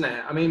difficult, isn't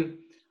it? I mean,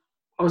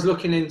 I was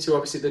looking into,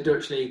 obviously, the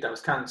Dutch league that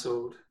was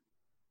cancelled.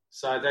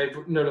 So they've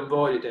null and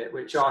voided it,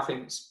 which I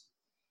think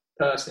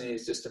personally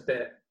is just a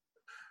bit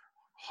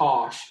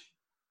harsh.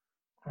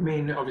 I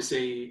mean,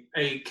 obviously,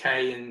 AK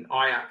and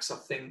Ajax, I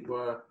think,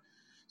 were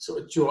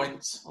sort of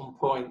joint on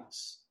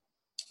points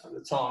at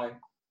the time.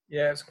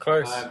 Yeah, it's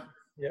close.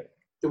 Yep.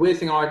 The weird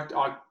thing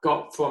I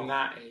got from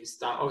that is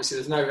that obviously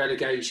there's no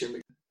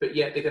relegation, but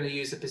yet they're going to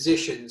use the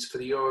positions for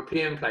the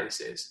European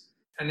places.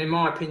 And in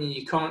my opinion,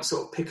 you can't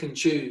sort of pick and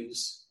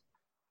choose.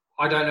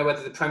 I don't know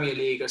whether the Premier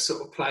League are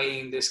sort of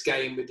playing this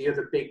game with the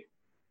other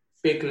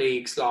big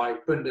leagues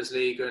like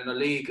Bundesliga and La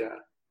Liga,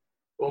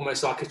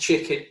 almost like a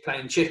chicken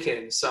playing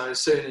chicken. So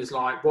as soon as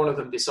like one of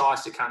them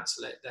decides to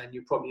cancel it, then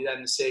you probably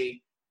then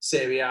see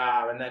Serie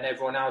A, and then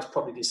everyone else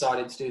probably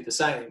decided to do the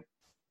same.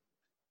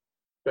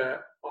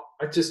 But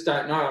I just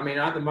don't know. I mean,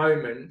 at the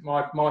moment,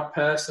 my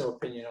personal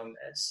opinion on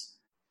this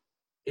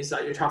is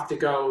that you'd have to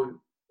go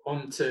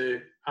on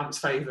to Ant's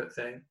favourite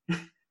thing,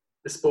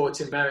 the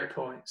sporting merit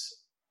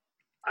points,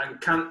 and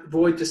not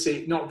void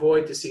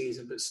the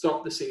season, but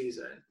stop the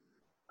season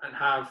and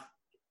have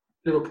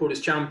Liverpool as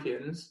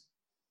champions,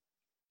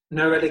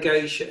 no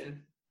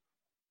relegation,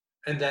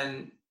 and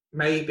then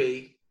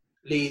maybe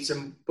Leeds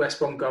and West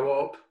Brom go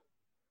up,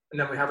 and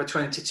then we have a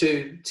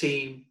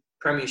 22-team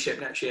Premiership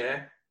next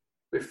year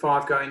with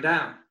 5 going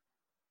down.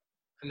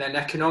 And then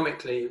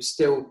economically, it would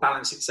still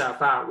balance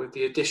itself out with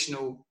the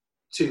additional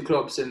 2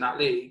 clubs in that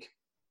league.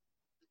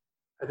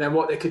 And then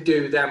what they could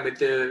do then with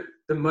the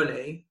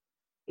money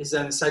is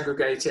then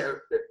segregate it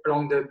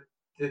along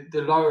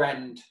the lower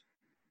end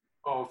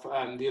of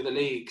the other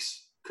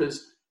leagues.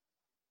 Because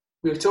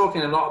we're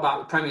talking a lot about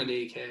the Premier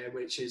League here,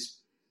 which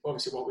is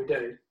obviously what we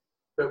do.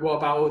 But what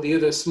about all the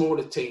other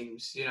smaller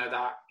teams,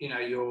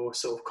 your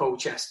sort of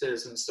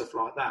Colchesters and stuff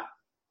like that,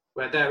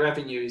 where their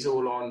revenue is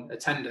all on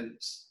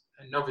attendance?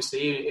 And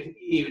obviously,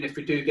 even if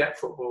we do get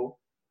football,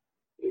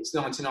 it's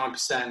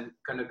 99%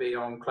 going to be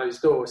on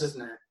closed doors,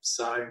 isn't it?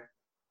 So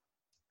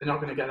they're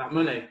not going to get that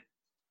money.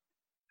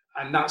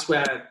 And that's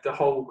where the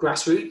whole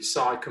grassroots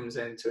side comes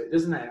into it,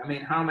 doesn't it? I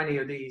mean, how many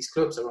of these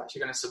clubs are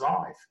actually going to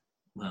survive?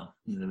 Well,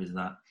 there is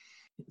that.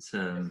 It's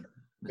a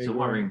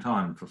worrying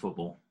time for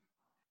football.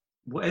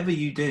 Whatever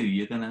you do,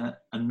 you're going to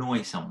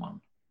annoy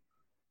someone.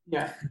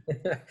 Yeah.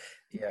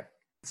 Yeah.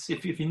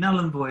 If you null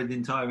and void the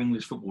entire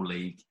English Football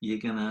League, you're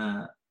going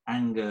to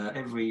anger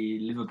every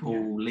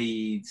Liverpool,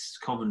 Leeds,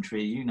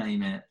 Coventry, you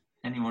name it,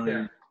 anyone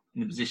who's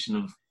in a position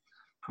of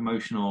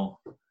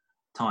promotional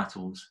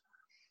titles.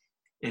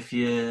 If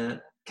you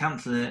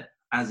cancel it,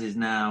 as is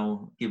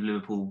now, give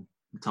Liverpool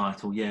the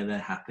title, they're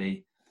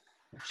happy.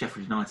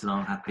 Sheffield United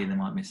aren't happy, they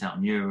might miss out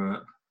on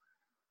Europe.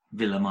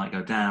 Villa might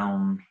go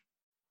down.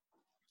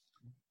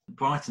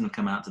 Brighton have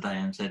come out today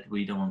and said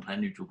we don't want to play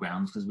neutral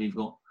grounds because we've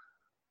got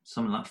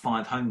something like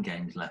 5 home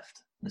games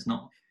left. It's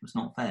not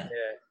fair.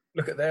 Yeah.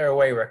 Look at their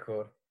away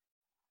record.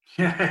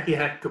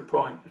 Yeah, good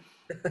point.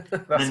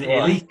 And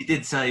at least he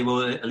did say,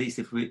 well, at least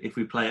if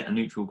we play at a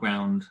neutral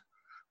ground,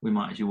 we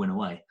might actually win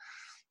away.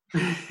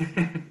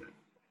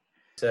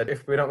 Said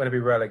if we're not going to be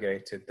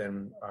relegated,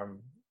 then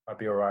I'd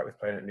be all right with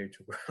playing at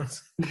neutral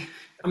grounds.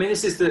 I mean,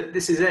 this is it,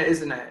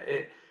 isn't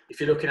it? If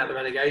you're looking at the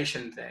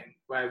relegation thing,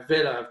 where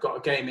Villa have got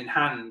a game in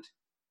hand,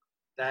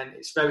 then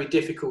it's very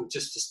difficult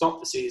just to stop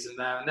the season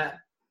there and then.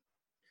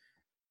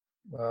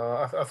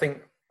 Well, I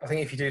think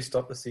if you do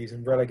stop the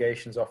season,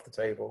 relegation's off the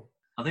table.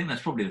 I think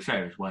that's probably the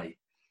fairest way.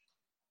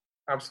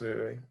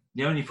 Absolutely.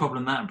 The only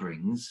problem that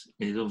brings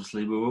is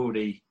obviously we're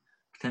already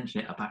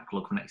potentially at a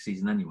backlog for next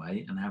season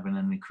anyway, and having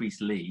an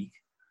increased league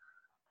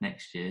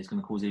next year is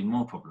going to cause even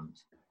more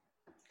problems,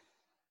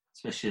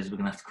 especially as we're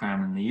going to have to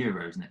cram in the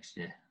Euros next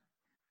year.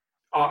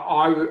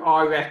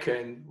 I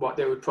reckon what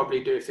they would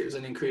probably do if it was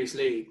an increased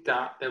league,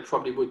 that they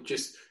probably would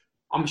just,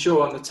 I'm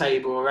sure on the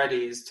table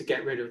already, is to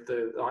get rid of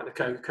the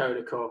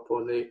Coca-Cola Cup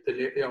or the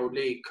old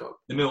League Cup.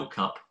 The Milk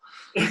Cup.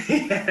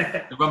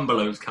 The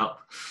Rumbelows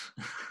Cup.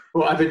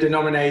 Whatever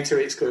denominator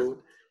it's called.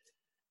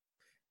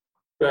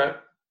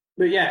 But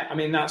yeah, I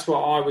mean, that's what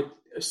I would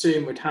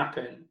assume would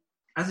happen.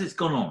 As it's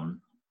gone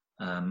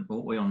on, what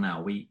are we on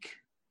now?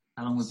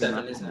 How long have we been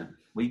 7, isn't it?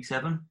 Week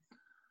 7?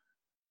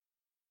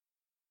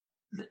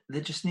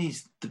 There just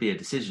needs to be a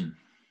decision.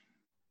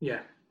 Yeah.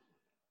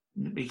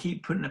 We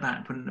keep putting it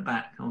back.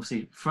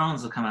 Obviously,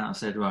 France have come out and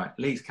said, right,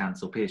 league's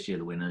cancelled, PSG are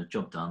the winners,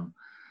 job done.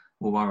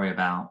 We'll worry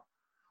about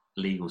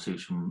legal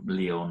suits from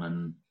Lyon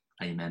and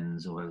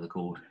Amens, or whatever they're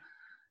called.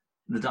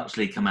 The Dutch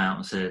league come out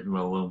and said,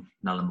 well, we'll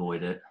null and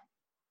void it,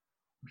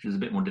 which is a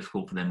bit more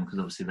difficult for them because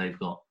obviously they've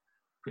got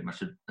pretty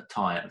much a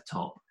tie at the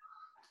top.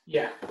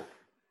 Yeah.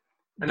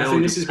 And I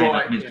think this is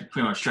why...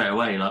 Pretty much straight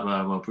away, like,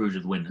 well, Bruges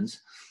are the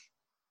winners.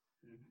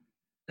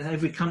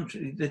 Every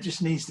country, there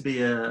just needs to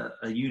be a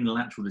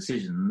unilateral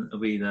decision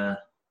of either,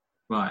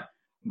 right,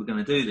 we're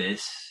going to do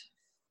this,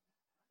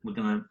 we're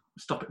going to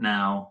stop it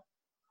now,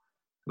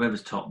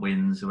 whoever's top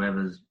wins,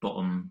 whoever's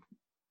bottom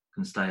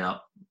can stay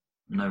up,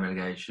 no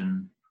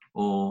relegation,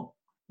 or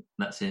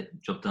that's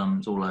it, job done,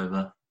 it's all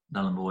over,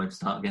 null and void,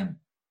 start again,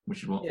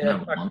 which is what no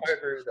one wants. I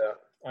agree with that.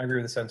 I agree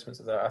with the sentiments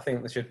of that. I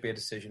think there should be a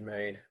decision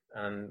made,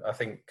 and I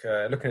think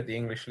looking at the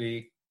English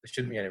league, there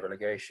shouldn't be any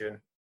relegation.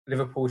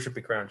 Liverpool should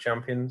be crowned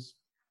champions.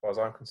 As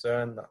far as I'm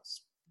concerned,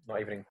 that's not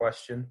even in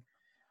question.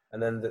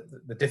 And then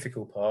the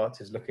difficult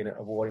part is looking at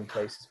awarding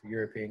places for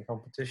European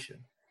competition.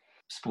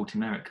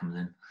 Sporting merit comes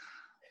in.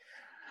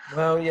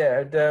 Well,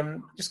 yeah,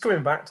 just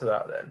coming back to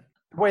that then,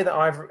 the way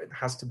that it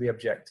has to be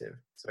objective.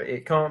 So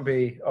it can't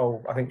be,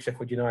 I think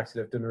Sheffield United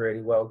have done really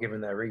well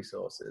given their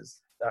resources.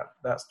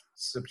 That's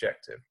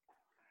subjective.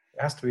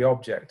 It has to be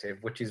objective,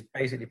 which is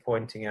basically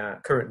pointing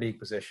at current league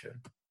position.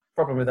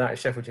 Problem with that is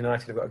Sheffield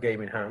United have got a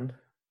game in hand.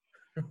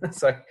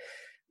 So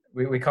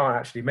we can't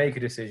actually make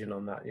a decision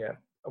on that yet.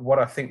 What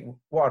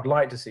I'd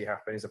like to see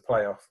happen is a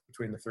playoff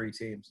between the 3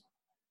 teams,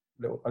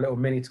 a little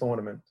mini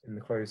tournament in the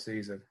closed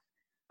season.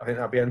 I think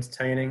that'd be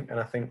entertaining, and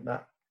I think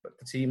that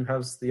the team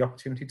has the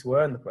opportunity to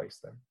earn the place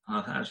then.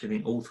 I actually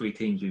think all 3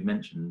 teams we've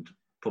mentioned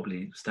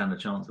probably stand a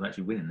chance of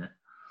actually winning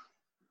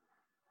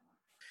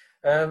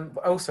it.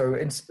 Also,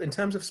 in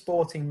terms of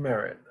sporting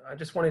merit, I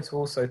just wanted to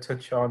also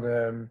touch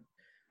on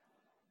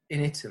in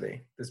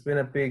Italy, there's been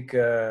a big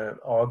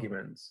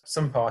argument.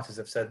 Some parties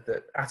have said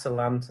that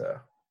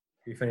Atalanta,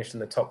 who finished in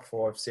the top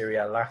 4 of Serie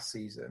A last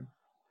season,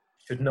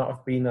 should not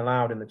have been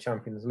allowed in the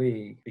Champions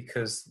League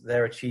because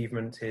their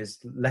achievement is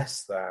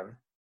less than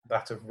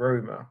that of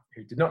Roma,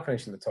 who did not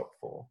finish in the top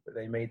 4, but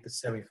they made the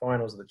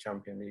semi-finals of the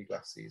Champions League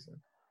last season.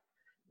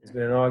 There's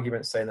been an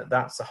argument saying that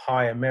that's a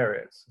higher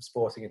merit of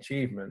sporting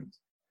achievement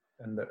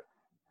and that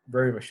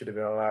Roma should have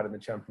been allowed in the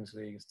Champions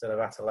League instead of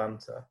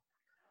Atalanta.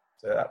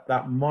 So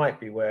that might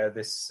be where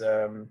this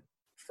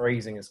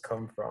phrasing has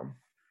come from.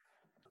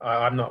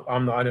 I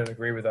don't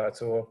agree with that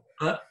at all.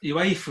 But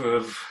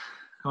UEFA have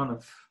kind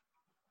of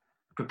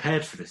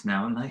prepared for this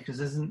now, aren't they? Because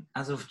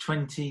as of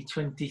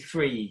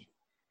 2023,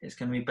 it's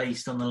going to be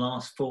based on the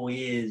last 4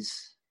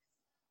 years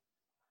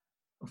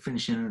of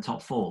finishing in the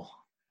top 4.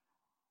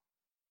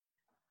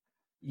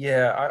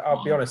 Yeah,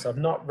 I'll be honest. I've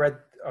not read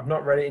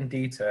it in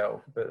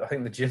detail, but I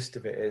think the gist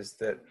of it is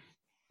that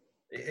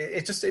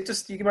it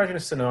just you can imagine a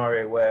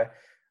scenario where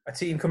a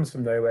team comes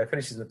from nowhere,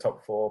 finishes in the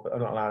top 4, but are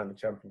not allowed in the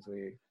Champions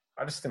League.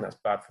 I just think that's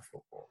bad for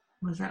football.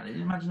 What is that?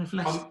 Imagine if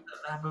Leicester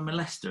happened with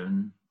Leicester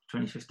in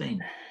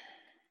 2015.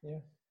 Yeah.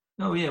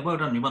 Oh yeah, well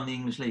done. You won the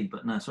English League,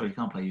 but no, sorry, you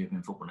can't play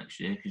European football next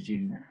year because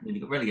you nearly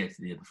got relegated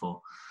the year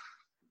before.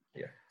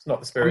 Yeah, it's not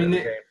the spirit of the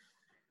game.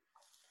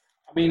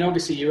 I mean,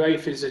 obviously,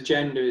 UEFA's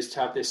agenda is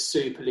to have this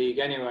Super League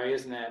anyway,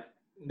 isn't it?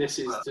 This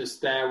is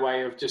just their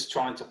way of just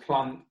trying to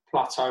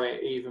plateau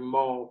it even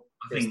more.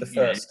 I think it's the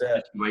first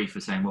step.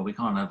 UEFA saying, well, we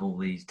can't have all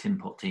these tin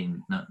pot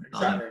teams,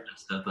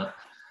 Exactly. but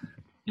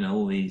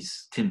all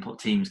these tin pot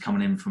teams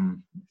coming in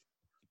from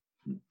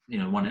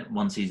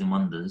one season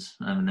wonders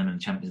and them in the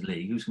Champions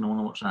League. Who's going to want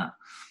to watch that?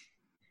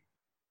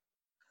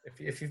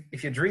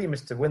 If your dream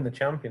is to win the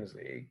Champions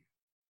League,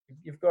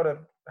 you've got to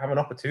have an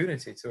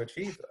opportunity to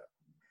achieve that.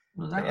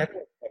 Well, I think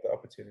everyone have that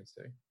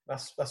opportunity.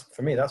 That's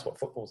for me. That's what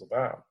football's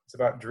about. It's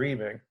about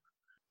dreaming.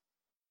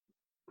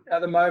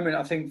 At the moment,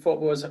 I think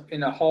football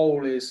in a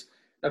whole is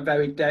a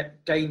very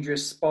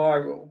dangerous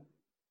spiral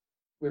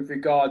with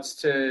regards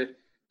to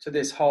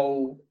this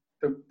whole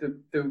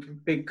the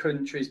big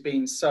countries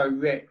being so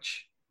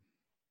rich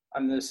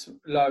and the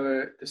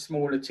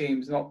smaller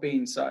teams not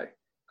being so.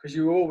 Because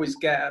you always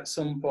get at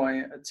some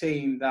point a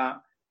team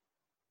that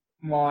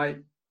might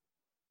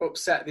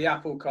upset the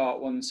apple cart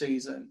one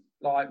season,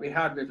 like we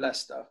had with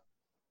Leicester.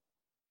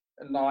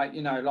 And like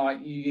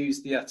you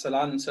used the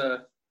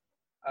Atalanta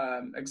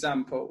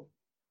example.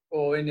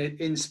 Or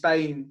in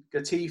Spain,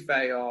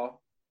 Getafe are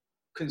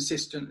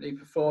consistently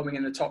performing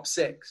in the top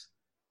 6.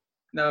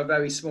 They're a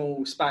very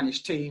small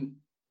Spanish team.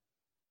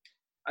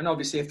 And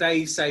obviously, if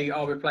they say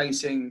are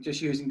replacing,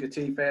 just using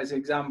Getafe as an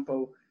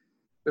example,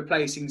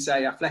 replacing,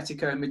 say,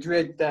 Atletico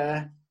Madrid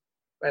there,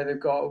 where they've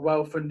got a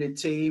well-funded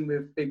team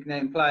with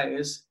big-name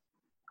players,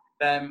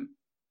 then,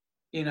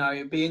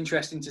 it'd be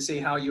interesting to see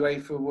how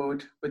UEFA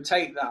would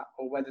take that,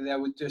 or whether they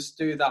would just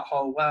do that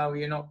whole, well,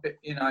 you're not,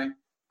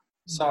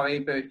 sorry,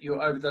 but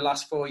you're over the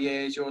last 4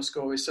 years, your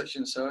score is such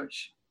and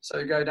such. So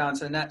you go down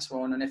to the next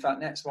one, and if that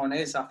next one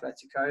is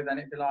Atletico, then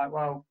it'd be like,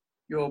 well,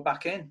 you're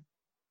back in.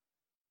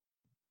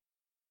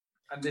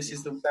 And this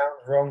is sounds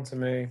wrong to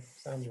me.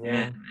 Sounds wrong.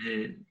 Yeah,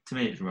 to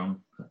me it's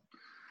wrong.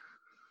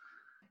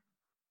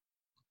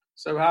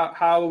 So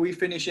how are we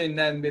finishing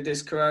then with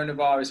this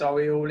coronavirus? Are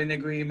we all in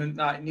agreement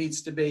that it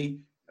needs to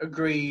be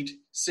agreed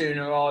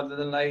sooner rather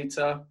than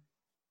later?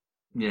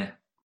 Yeah.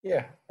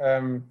 Yeah,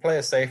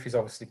 player safety is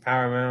obviously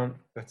paramount,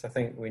 but I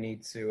think we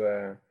need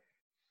to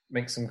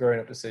make some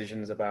grown-up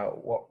decisions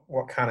about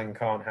what can and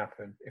can't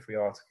happen if we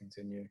are to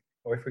continue,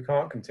 or if we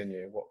can't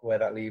continue, where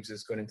that leaves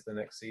us going into the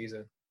next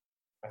season.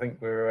 I think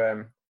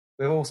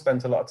we've all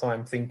spent a lot of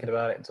time thinking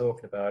about it and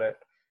talking about it.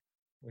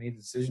 We need a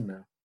decision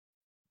now.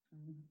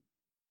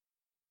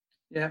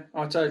 Yeah,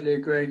 I totally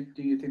agree.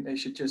 Do you think they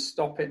should just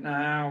stop it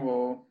now,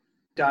 or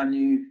Dan,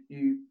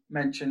 you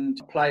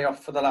mentioned playoff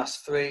for the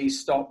last 3,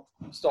 stop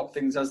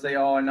things as they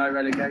are, no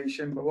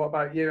relegation. But what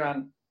about you,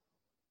 Anne?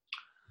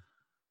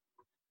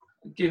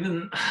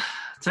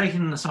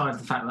 Taking aside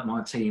the fact that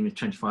my team is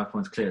 25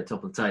 points clear at the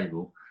top of the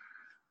table,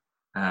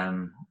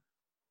 I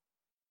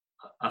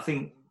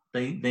think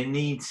they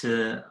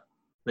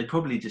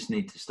probably just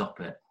need to stop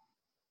it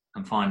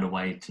and find a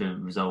way to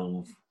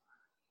resolve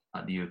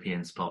like the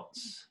European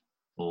spots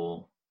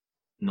or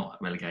not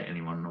relegate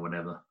anyone or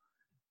whatever.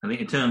 I think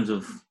in terms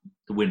of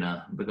the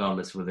winner,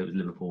 regardless of whether it was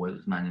Liverpool, whether it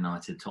was Man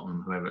United,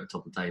 Tottenham, whoever at the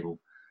top of the table,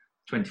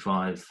 20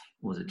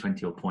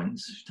 odd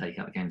points, take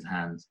out the games of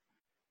hands.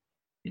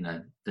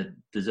 The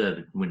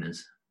deserved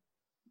winners.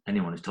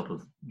 Anyone who's top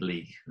of the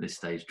league at this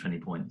stage, 20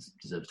 points,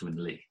 deserves to win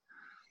the league.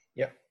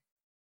 Yep.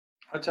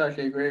 I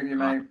totally agree with you,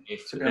 mate.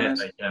 If the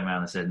FA came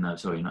around and said, no,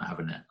 sorry, you're not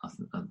having it,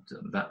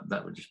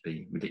 that would just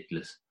be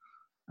ridiculous.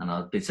 And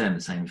I'd be saying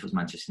the same if it was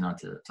Manchester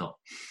United at the top.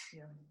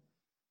 Yeah.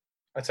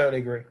 I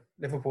totally agree.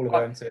 Liverpool have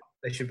earned it.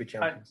 They should be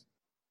champions.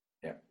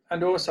 Yeah.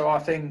 And also, I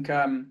think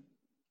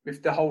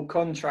with the whole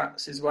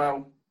contracts as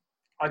well,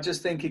 I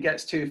just think it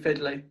gets too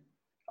fiddly.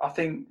 I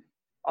think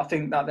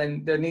that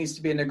then there needs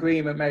to be an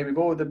agreement made with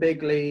all the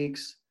big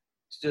leagues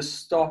to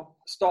just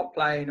stop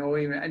playing, or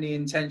even any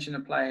intention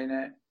of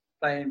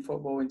playing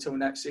football until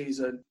next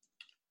season.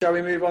 Shall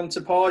we move on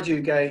to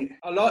Pardew Gate?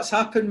 A lot's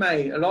happened,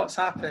 mate. A lot's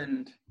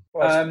happened.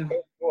 Well, first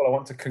of all, I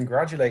want to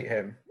congratulate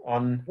him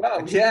on.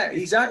 Well, yeah,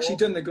 he's actually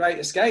done the Great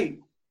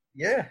Escape.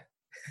 Yeah,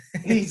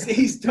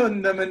 he's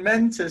done the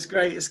momentous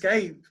Great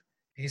Escape.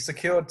 He's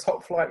secured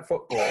top flight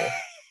football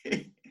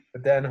for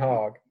Den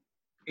Haag.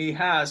 He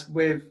has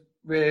with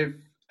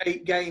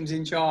 8 games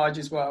in charge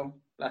as well.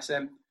 Bless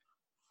him.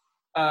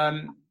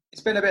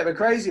 It's been a bit of a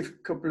crazy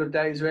couple of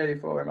days really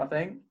for him, I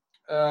think.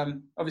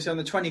 Obviously on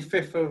the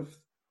 25th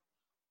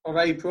of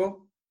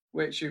April,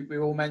 which we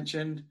all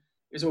mentioned,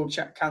 it was all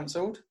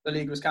cancelled. The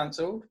league was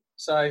cancelled.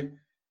 So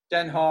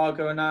Den Haag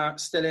are now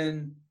still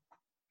in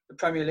the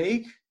Premier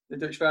League, the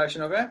Dutch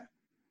version of it.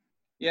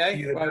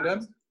 Yeah, well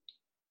done.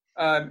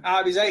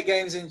 Out of his 8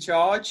 games in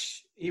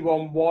charge, he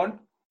won 1,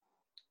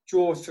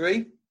 draw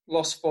 3,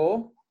 lost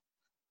 4.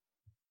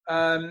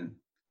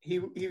 He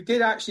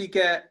did actually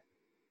get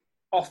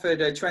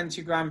offered a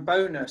 20 grand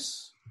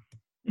bonus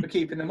for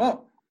keeping them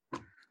up,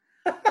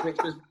 which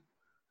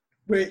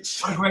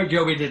a great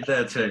job he did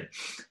there too.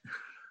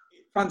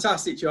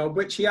 Fantastic job,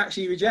 which he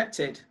actually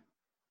rejected.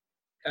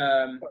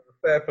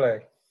 Fair play.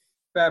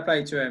 Fair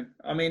play to him.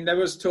 I mean, there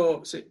was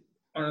talks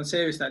on a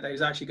serious note that he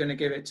was actually going to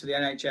give it to the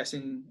NHS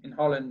in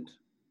Holland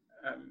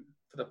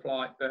for the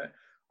plight, but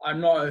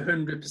I'm not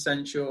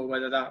 100% sure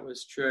whether that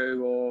was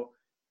true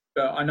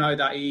but I know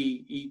that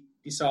he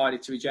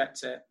decided to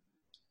reject it.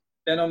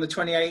 Then on the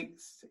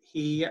 28th,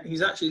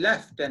 he's actually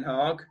left Den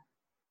Haag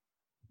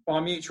by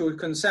mutual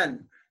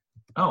consent.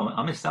 Oh,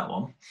 I missed that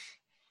one.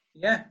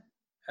 Yeah.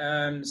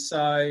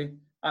 So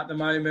at the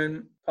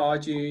moment,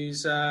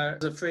 Pardew's a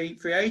free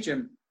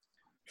agent.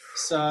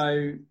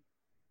 So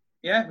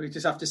yeah, we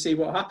just have to see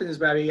what happens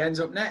where he ends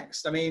up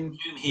next. I mean,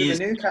 with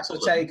the Newcastle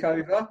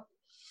takeover,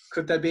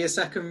 could there be a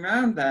second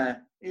round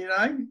there? You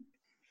know?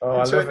 Oh,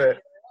 I love it.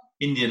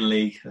 Indian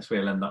League, that's where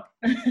he'll end up.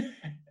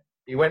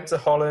 He went to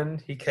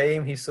Holland, he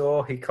came, he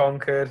saw, he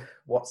conquered.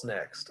 What's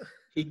next?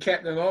 He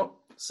kept them up.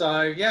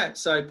 So, yeah,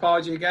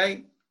 Pardew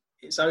Gate,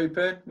 it's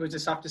open. We'll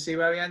just have to see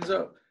where he ends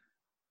up.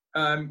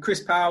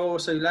 Chris Powell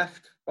also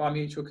left by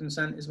mutual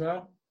consent as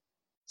well.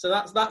 So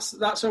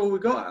that's all we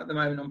got at the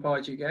moment on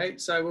Pardew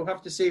Gate. So we'll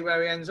have to see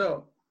where he ends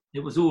up.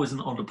 It was always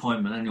an odd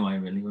appointment anyway,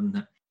 really, wasn't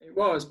it? It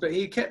was, but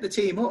he kept the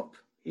team up.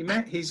 He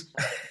met his...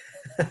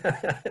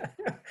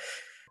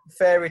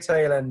 Fairy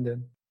tale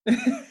ending.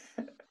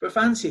 But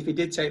fancy if he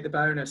did take the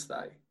bonus,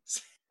 though.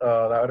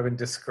 Oh, that would have been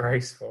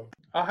disgraceful.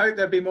 I hope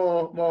there'll be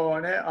more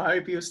on it. I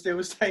hope he'll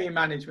still stay in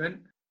management.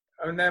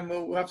 And then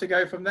we'll have to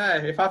go from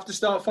there. If I have to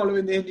start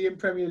following the Indian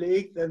Premier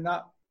League, then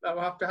that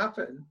will have to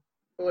happen.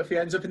 Or if he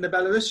ends up in the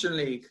Belarusian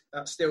League,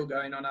 that's still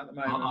going on at the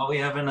moment. Are we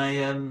having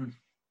a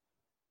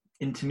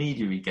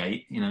intermediary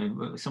gate? You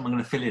know, is someone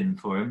going to fill in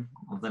for him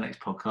on the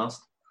next podcast?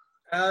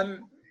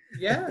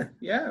 Yeah,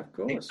 of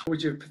course.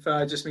 Would you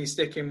prefer just me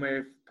sticking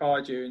with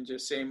Pardew and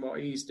just seeing what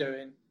he's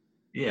doing?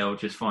 Yeah, or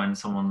just find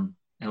someone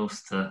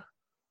else to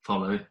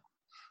follow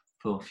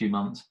for a few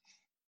months.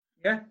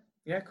 Yeah,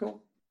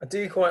 cool. I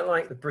do quite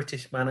like the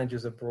British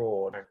managers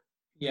abroad.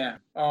 Yeah.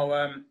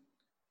 What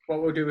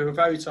we'll do, we'll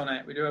vote on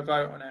it. We do a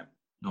vote on it.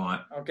 All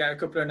right. I'll get a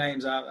couple of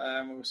names out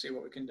there and we'll see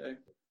what we can do.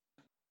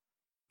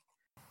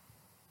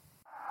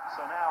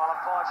 So now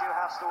Alan Pardew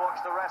has to watch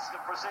the rest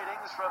of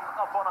proceedings from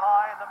up on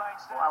high in the main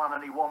stage. Well, Alan,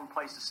 only one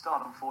place to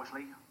start,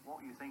 unfortunately. What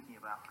were you thinking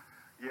about?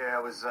 Yeah,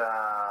 it was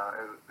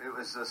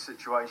a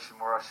situation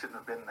where I shouldn't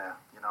have been there.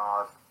 You know,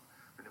 I've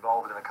been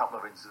involved in a couple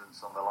of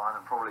incidents on the line,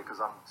 and probably because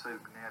I'm too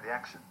near the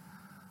action.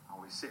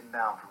 I'll be sitting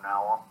down from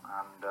now on,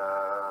 and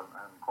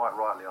quite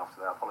rightly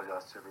after that, I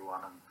apologise to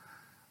everyone, and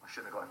I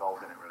shouldn't have got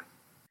involved in it, really.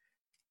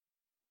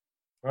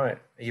 Right,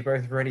 are you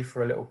both ready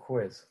for a little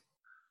quiz?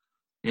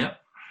 Yep.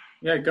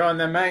 Yeah, go on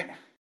then, mate.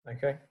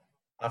 Okay.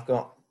 I've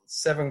got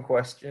 7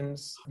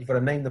 questions. You've got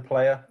to name the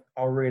player.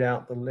 I'll read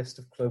out the list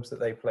of clubs that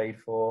they played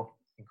for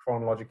in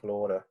chronological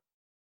order.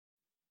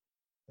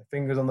 The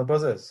fingers on the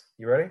buzzers.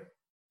 You ready?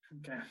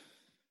 Okay.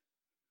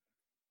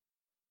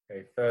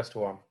 Okay, first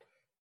one.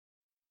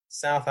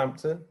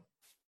 Southampton,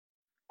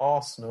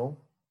 Arsenal,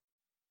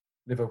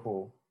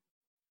 Liverpool.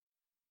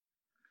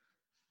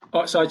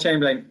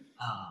 Oxlade-Chamberlain.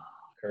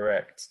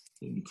 Correct.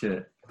 Me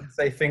too.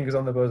 Say fingers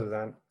on the buzzers,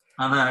 Ant.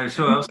 I know,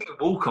 sure. I was thinking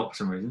Walcott for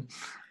some reason.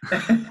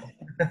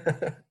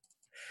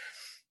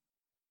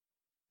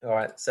 All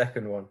right,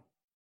 second one.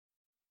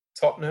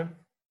 Tottenham,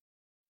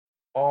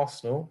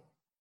 Arsenal,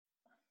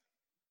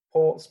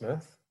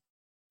 Portsmouth,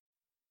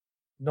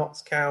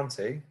 Notts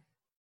County.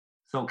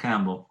 Sol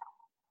Campbell.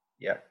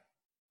 Yep.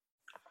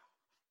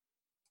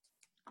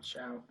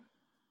 Shout.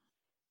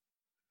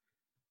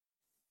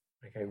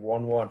 Okay,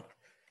 1-1.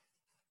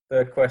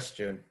 Third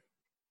question.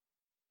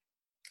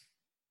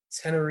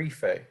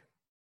 Tenerife,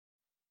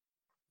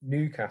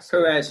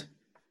 Newcastle. Perez.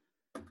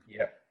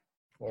 Yep.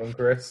 Well done,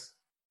 Chris.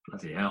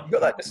 Bloody hell. You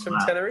got that just from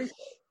Tenerife?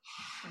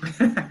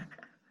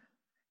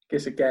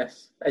 Gives a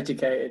guess.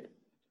 Educated.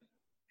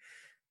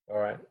 All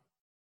right.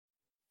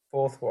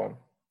 Fourth one.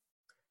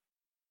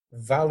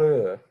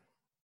 Valur,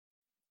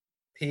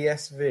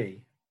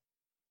 PSV,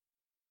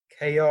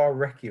 KR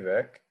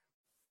Reykjavik,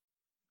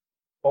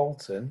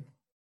 Bolton,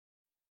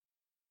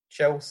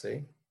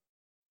 Chelsea.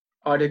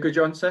 Ida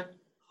Gudjonsen.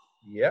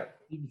 Yep.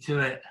 Beat me to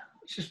it. I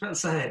was just about to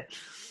say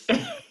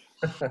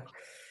it.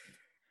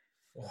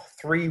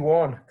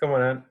 3-1. Come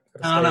on, Ant.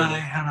 I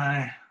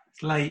know.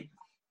 It's late.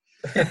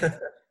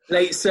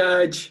 Late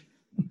surge.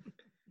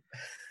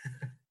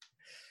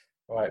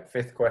 All right,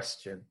 fifth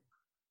question.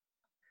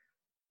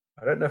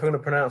 I don't know if I'm going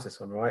to pronounce this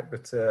one right,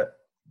 but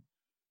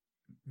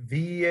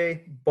VA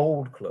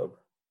Bold Club,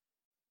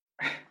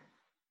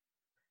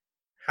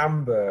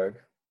 Hamburg,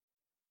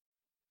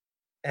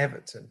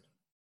 Everton.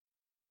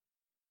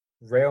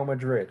 Real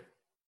Madrid.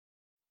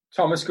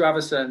 Thomas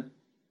Gravesen.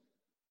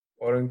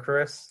 Well done,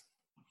 Chris.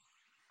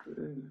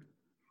 On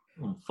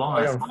Oh,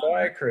 fire. you're on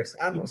fire, Chris.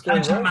 And what's going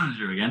Manager, on?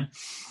 manager again.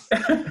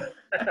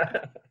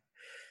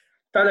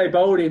 Fellow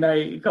Baldy,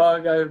 mate. You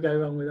can't go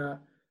wrong with that.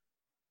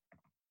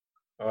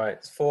 All right,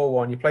 it's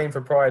 4-1. You're playing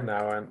for pride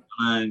now, Ant.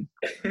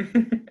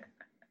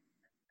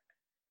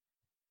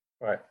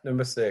 Right,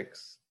 number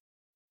 6.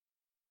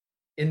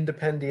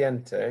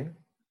 Independiente.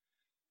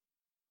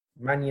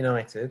 Man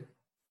United.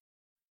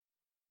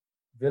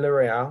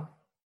 Villarreal.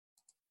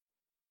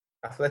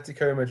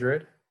 Atletico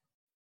Madrid.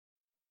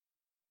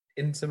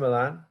 Inter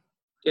Milan.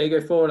 Diego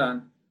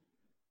Forlan.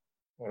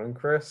 Well done,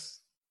 Chris.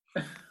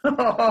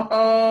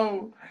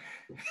 Oh.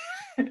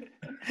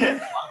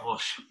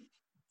 Whitewash.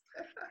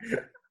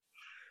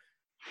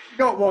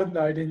 Got one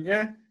though, didn't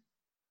you?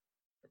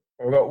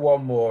 We've got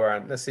one more,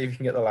 Ant. Let's see if you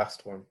can get the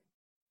last one.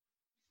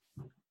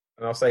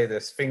 And I'll say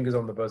this, fingers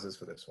on the buzzers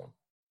for this one.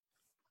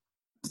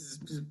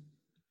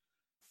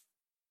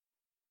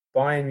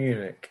 Bayern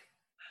Munich.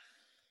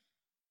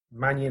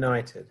 Man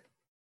United.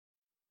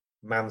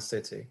 Man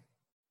City.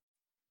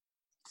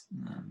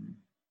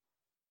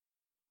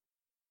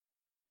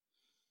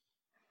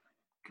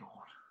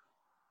 God.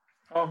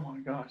 Oh my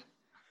God.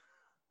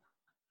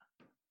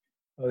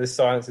 Oh, this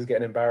silence is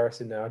getting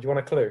embarrassing now. Do you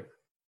want a clue?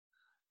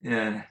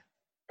 Yeah.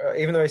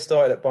 Even though he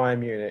started at Bayern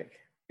Munich,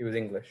 he was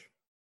English.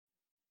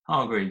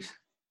 Hargreaves.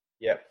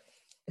 Yep.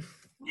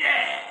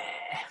 Yeah.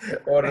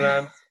 Well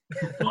done,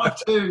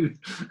 5-2.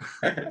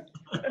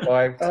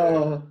 5.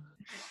 Oh.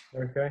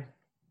 Okay.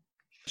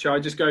 Shall I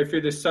just go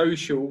through the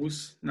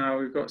socials? Now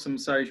we've got some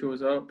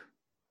socials up,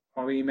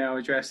 our email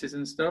addresses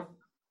and stuff.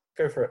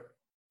 Go for it.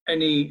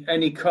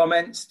 Any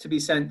comments to be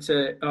sent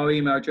to our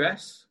email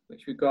address,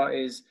 which we've got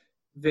is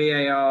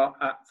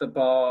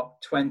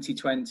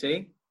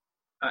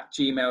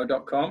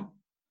var@thebar2020@gmail.com.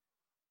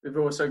 We've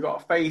also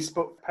got a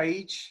Facebook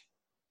page,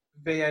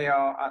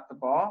 VAR at the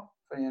bar,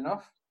 funny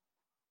enough.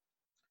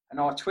 And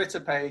our Twitter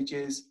page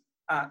is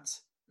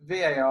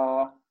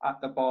 @VAR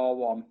at the bar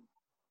 1.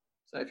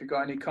 So if you've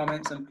got any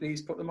comments, then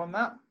please put them on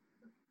that.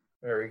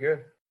 Very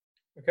good.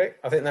 Okay,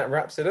 I think that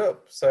wraps it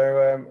up.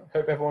 So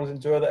hope everyone's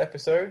enjoyed that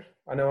episode.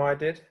 I know I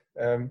did.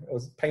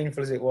 As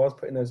painful as it was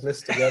putting those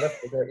lists together for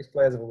the greatest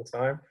players of all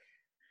time,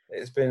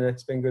 it's been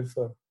good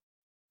fun.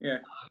 Yeah.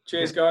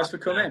 Cheers, guys, for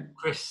coming.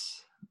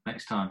 Chris,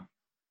 next time.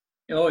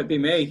 Oh, it'd be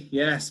me.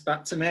 Yes,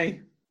 back to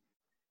me.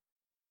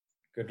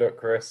 Good luck,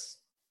 Chris.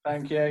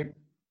 Thank you.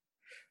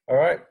 All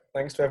right.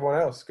 Thanks to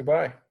everyone else.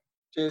 Goodbye.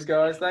 Cheers,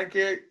 guys. Thank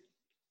you.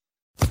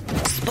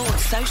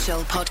 Sports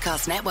Social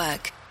Podcast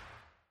Network.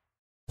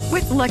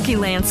 With Lucky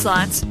Land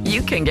Slots,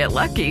 you can get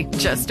lucky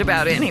just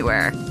about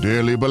anywhere.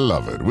 Dearly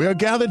beloved, we are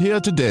gathered here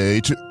today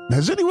to...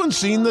 Has anyone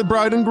seen the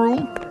bride and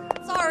groom?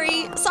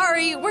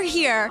 Sorry, we're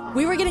here.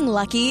 We were getting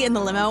lucky in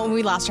the limo and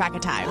we lost track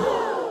of time.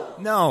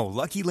 No,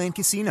 Lucky Land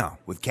Casino,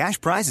 with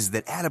cash prizes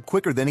that add up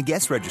quicker than a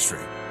guest registry.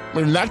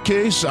 In that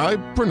case, I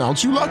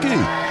pronounce you lucky.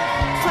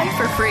 Play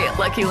for free at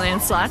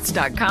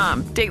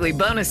LuckyLandSlots.com. Daily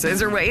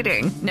bonuses are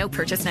waiting. No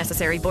purchase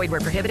necessary. Void where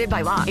prohibited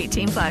by law.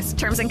 18+.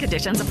 Terms and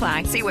conditions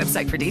apply. See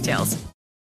website for details.